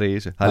er rosalega tregi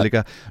í sig. Það er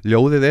líka,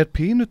 ljóðið er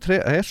pínu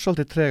er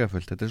svolítið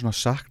tregafullt. Þetta er svona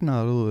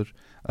saknaðarúður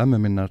ömmu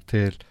minnar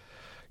til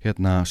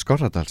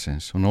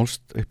Skorradalsins. Hún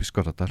ólst upp í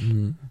Skorradal.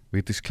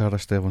 Vigdís Klara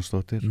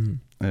Stefánsdóttir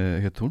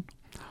hét hún.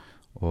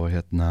 Og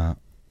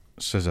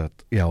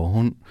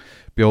hún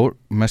bjór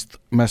mest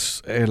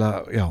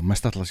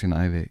alla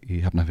sína ævi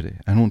í Hafnarfirði,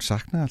 en hún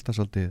saknaði alltaf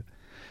svolítið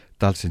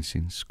dalsins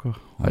sín, sko.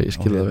 Ég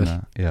skil það vel.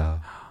 Já.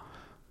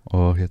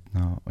 Og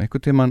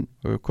einhvern tímann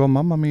kom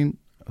mamma mín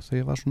þegar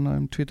ég var svona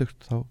 20,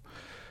 þá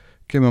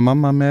kemur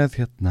mamma með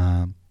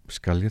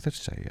skal ég þér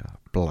segja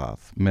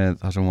blað með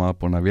það sem hún var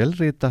búin að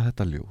vélrita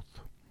þetta ljóð.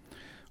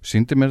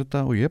 Sýndi mér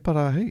þetta og ég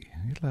bara, ég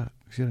ætla að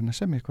reyna að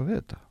semja eitthvað við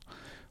þetta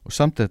og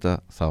samt þetta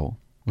þá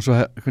og svo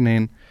einhvern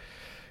veginn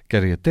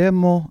gerði ég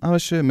demo af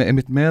þessu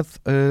með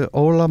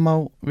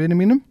Ólamá vini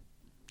mínum.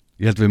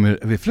 Ég held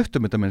við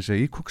fluttum þetta með þessu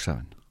í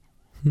Kúksafinn.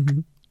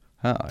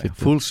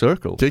 Full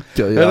circle.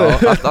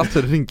 Allt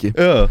fyrir hringi.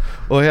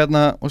 Og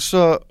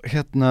svo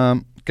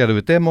gerðum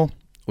við demo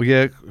og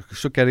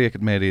svo gerði ég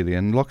ekkert meir í því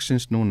en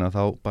loksins núna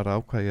þá bara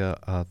ákvað ég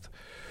að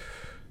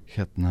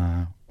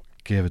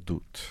gefa þetta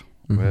út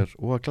og er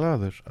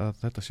óglaður að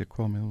þetta sé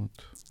komið út.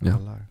 Já,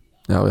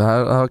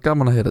 það var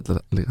gaman að heyra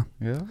þetta líka.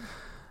 Já.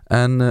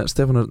 En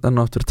Stefán enn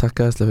og aftur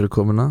takk æðislega fyrir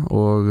komuna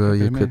og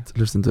ég hvet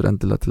hlustundur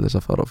endilega til þess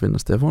að fara og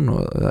finna Stefán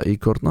og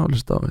íkorna og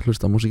hlusta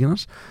á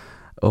músíkinans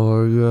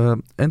og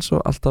eins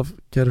og alltaf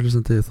kæru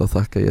hlustandi þá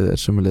þakka ég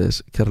þér sömuleiðis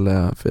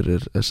kærlega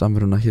fyrir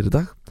samveruna hér í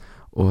dag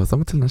og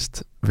þangað til næst,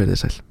 verið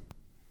sæl.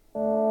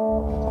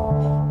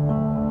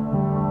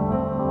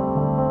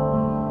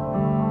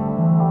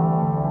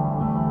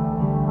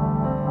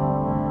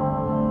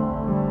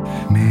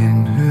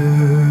 Minn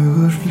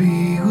hugur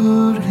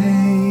flýgur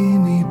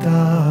heim í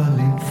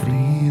dalinn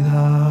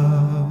fríða.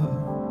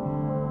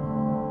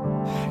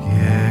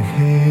 Ég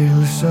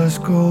heilsa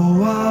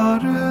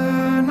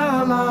skógaruna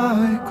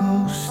læk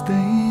og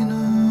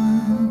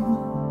steinum.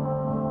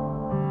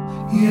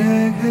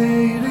 Ég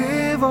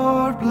heyri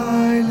vor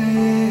blæ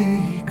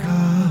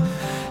leika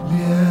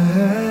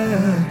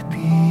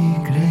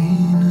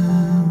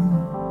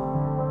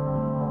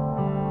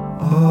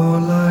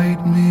og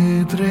læt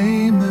mig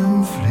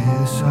dreymum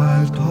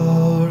friðsælt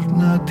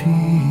horfna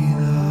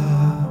tíða.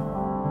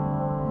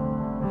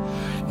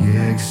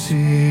 Ég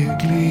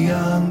sigli í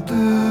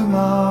andum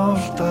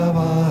alltaf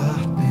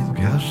vatnið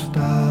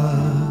bjarta.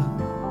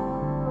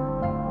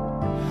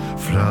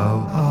 Frá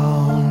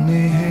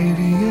ánni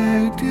heyri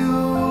ég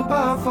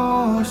djúpa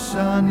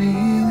fossa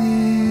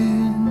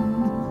niðinn,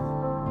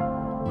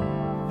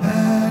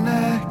 en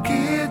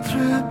ekki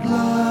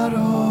truflar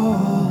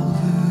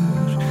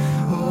óður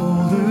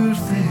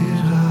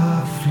þeirra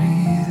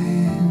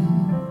fríðinn,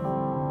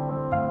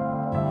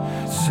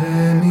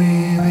 sem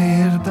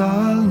yfir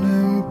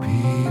dalnum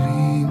býr í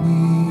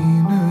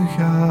mínu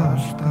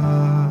hjarta.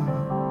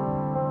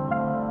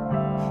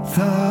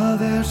 Það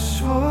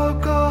svo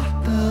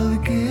gott að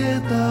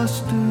geta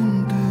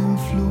stundum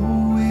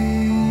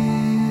flúið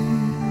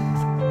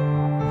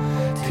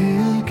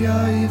til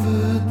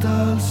gæfu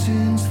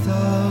dalsins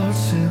þar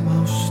sem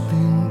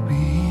ástin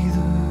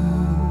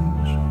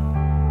bíður.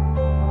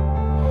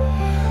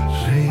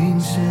 Hrein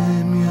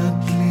sem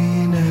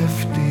mjöllin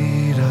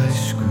eftir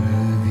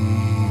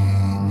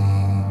æskuvíni,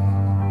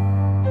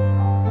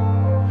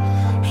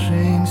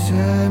 hrein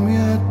sem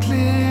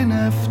mjöllin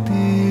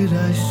eftir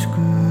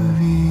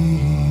æskuvíni.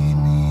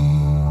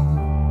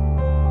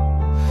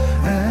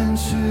 En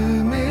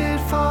sumir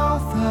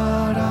fá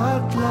þar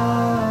alla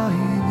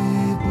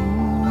ævi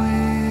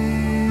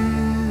búið,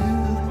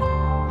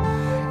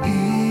 í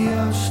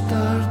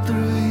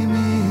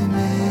ástardraumi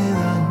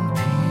meðan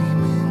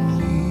tíminn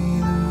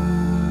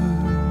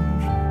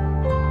líður,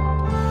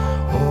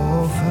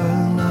 og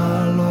fölna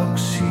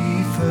loks í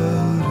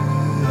fögru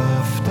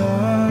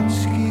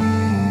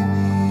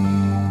aftanskyni,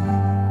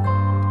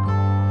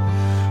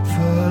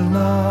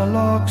 fölna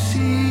loks í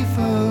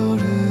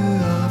fögru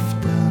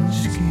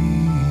aftanskyni.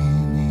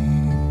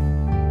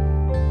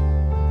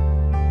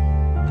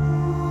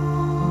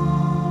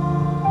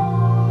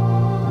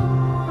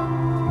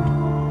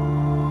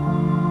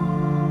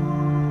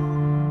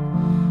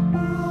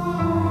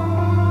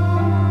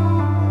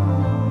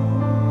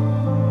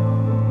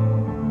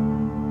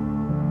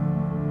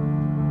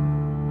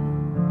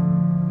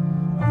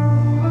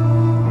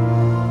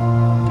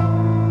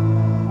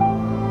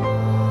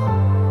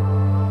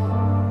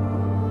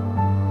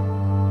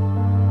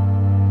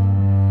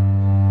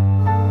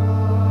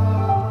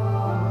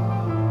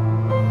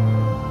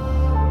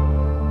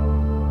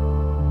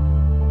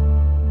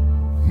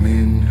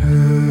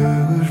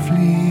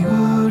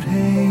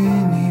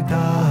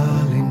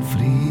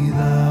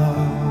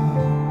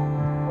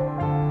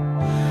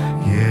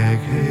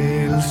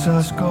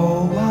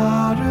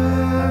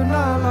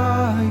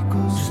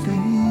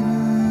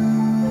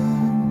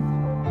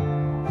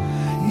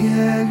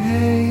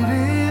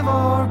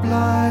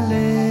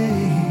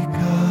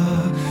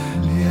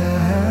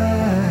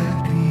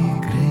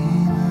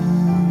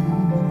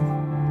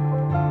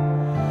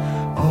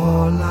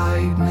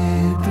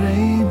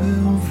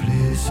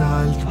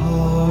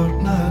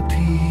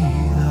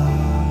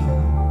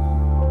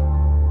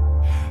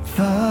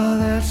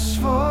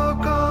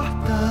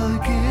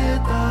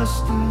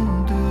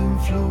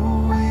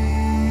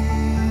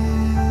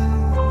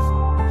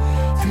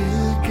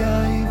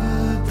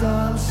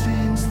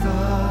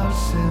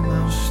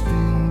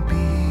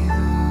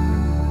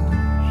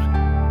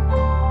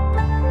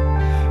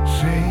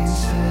 Hrein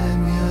sem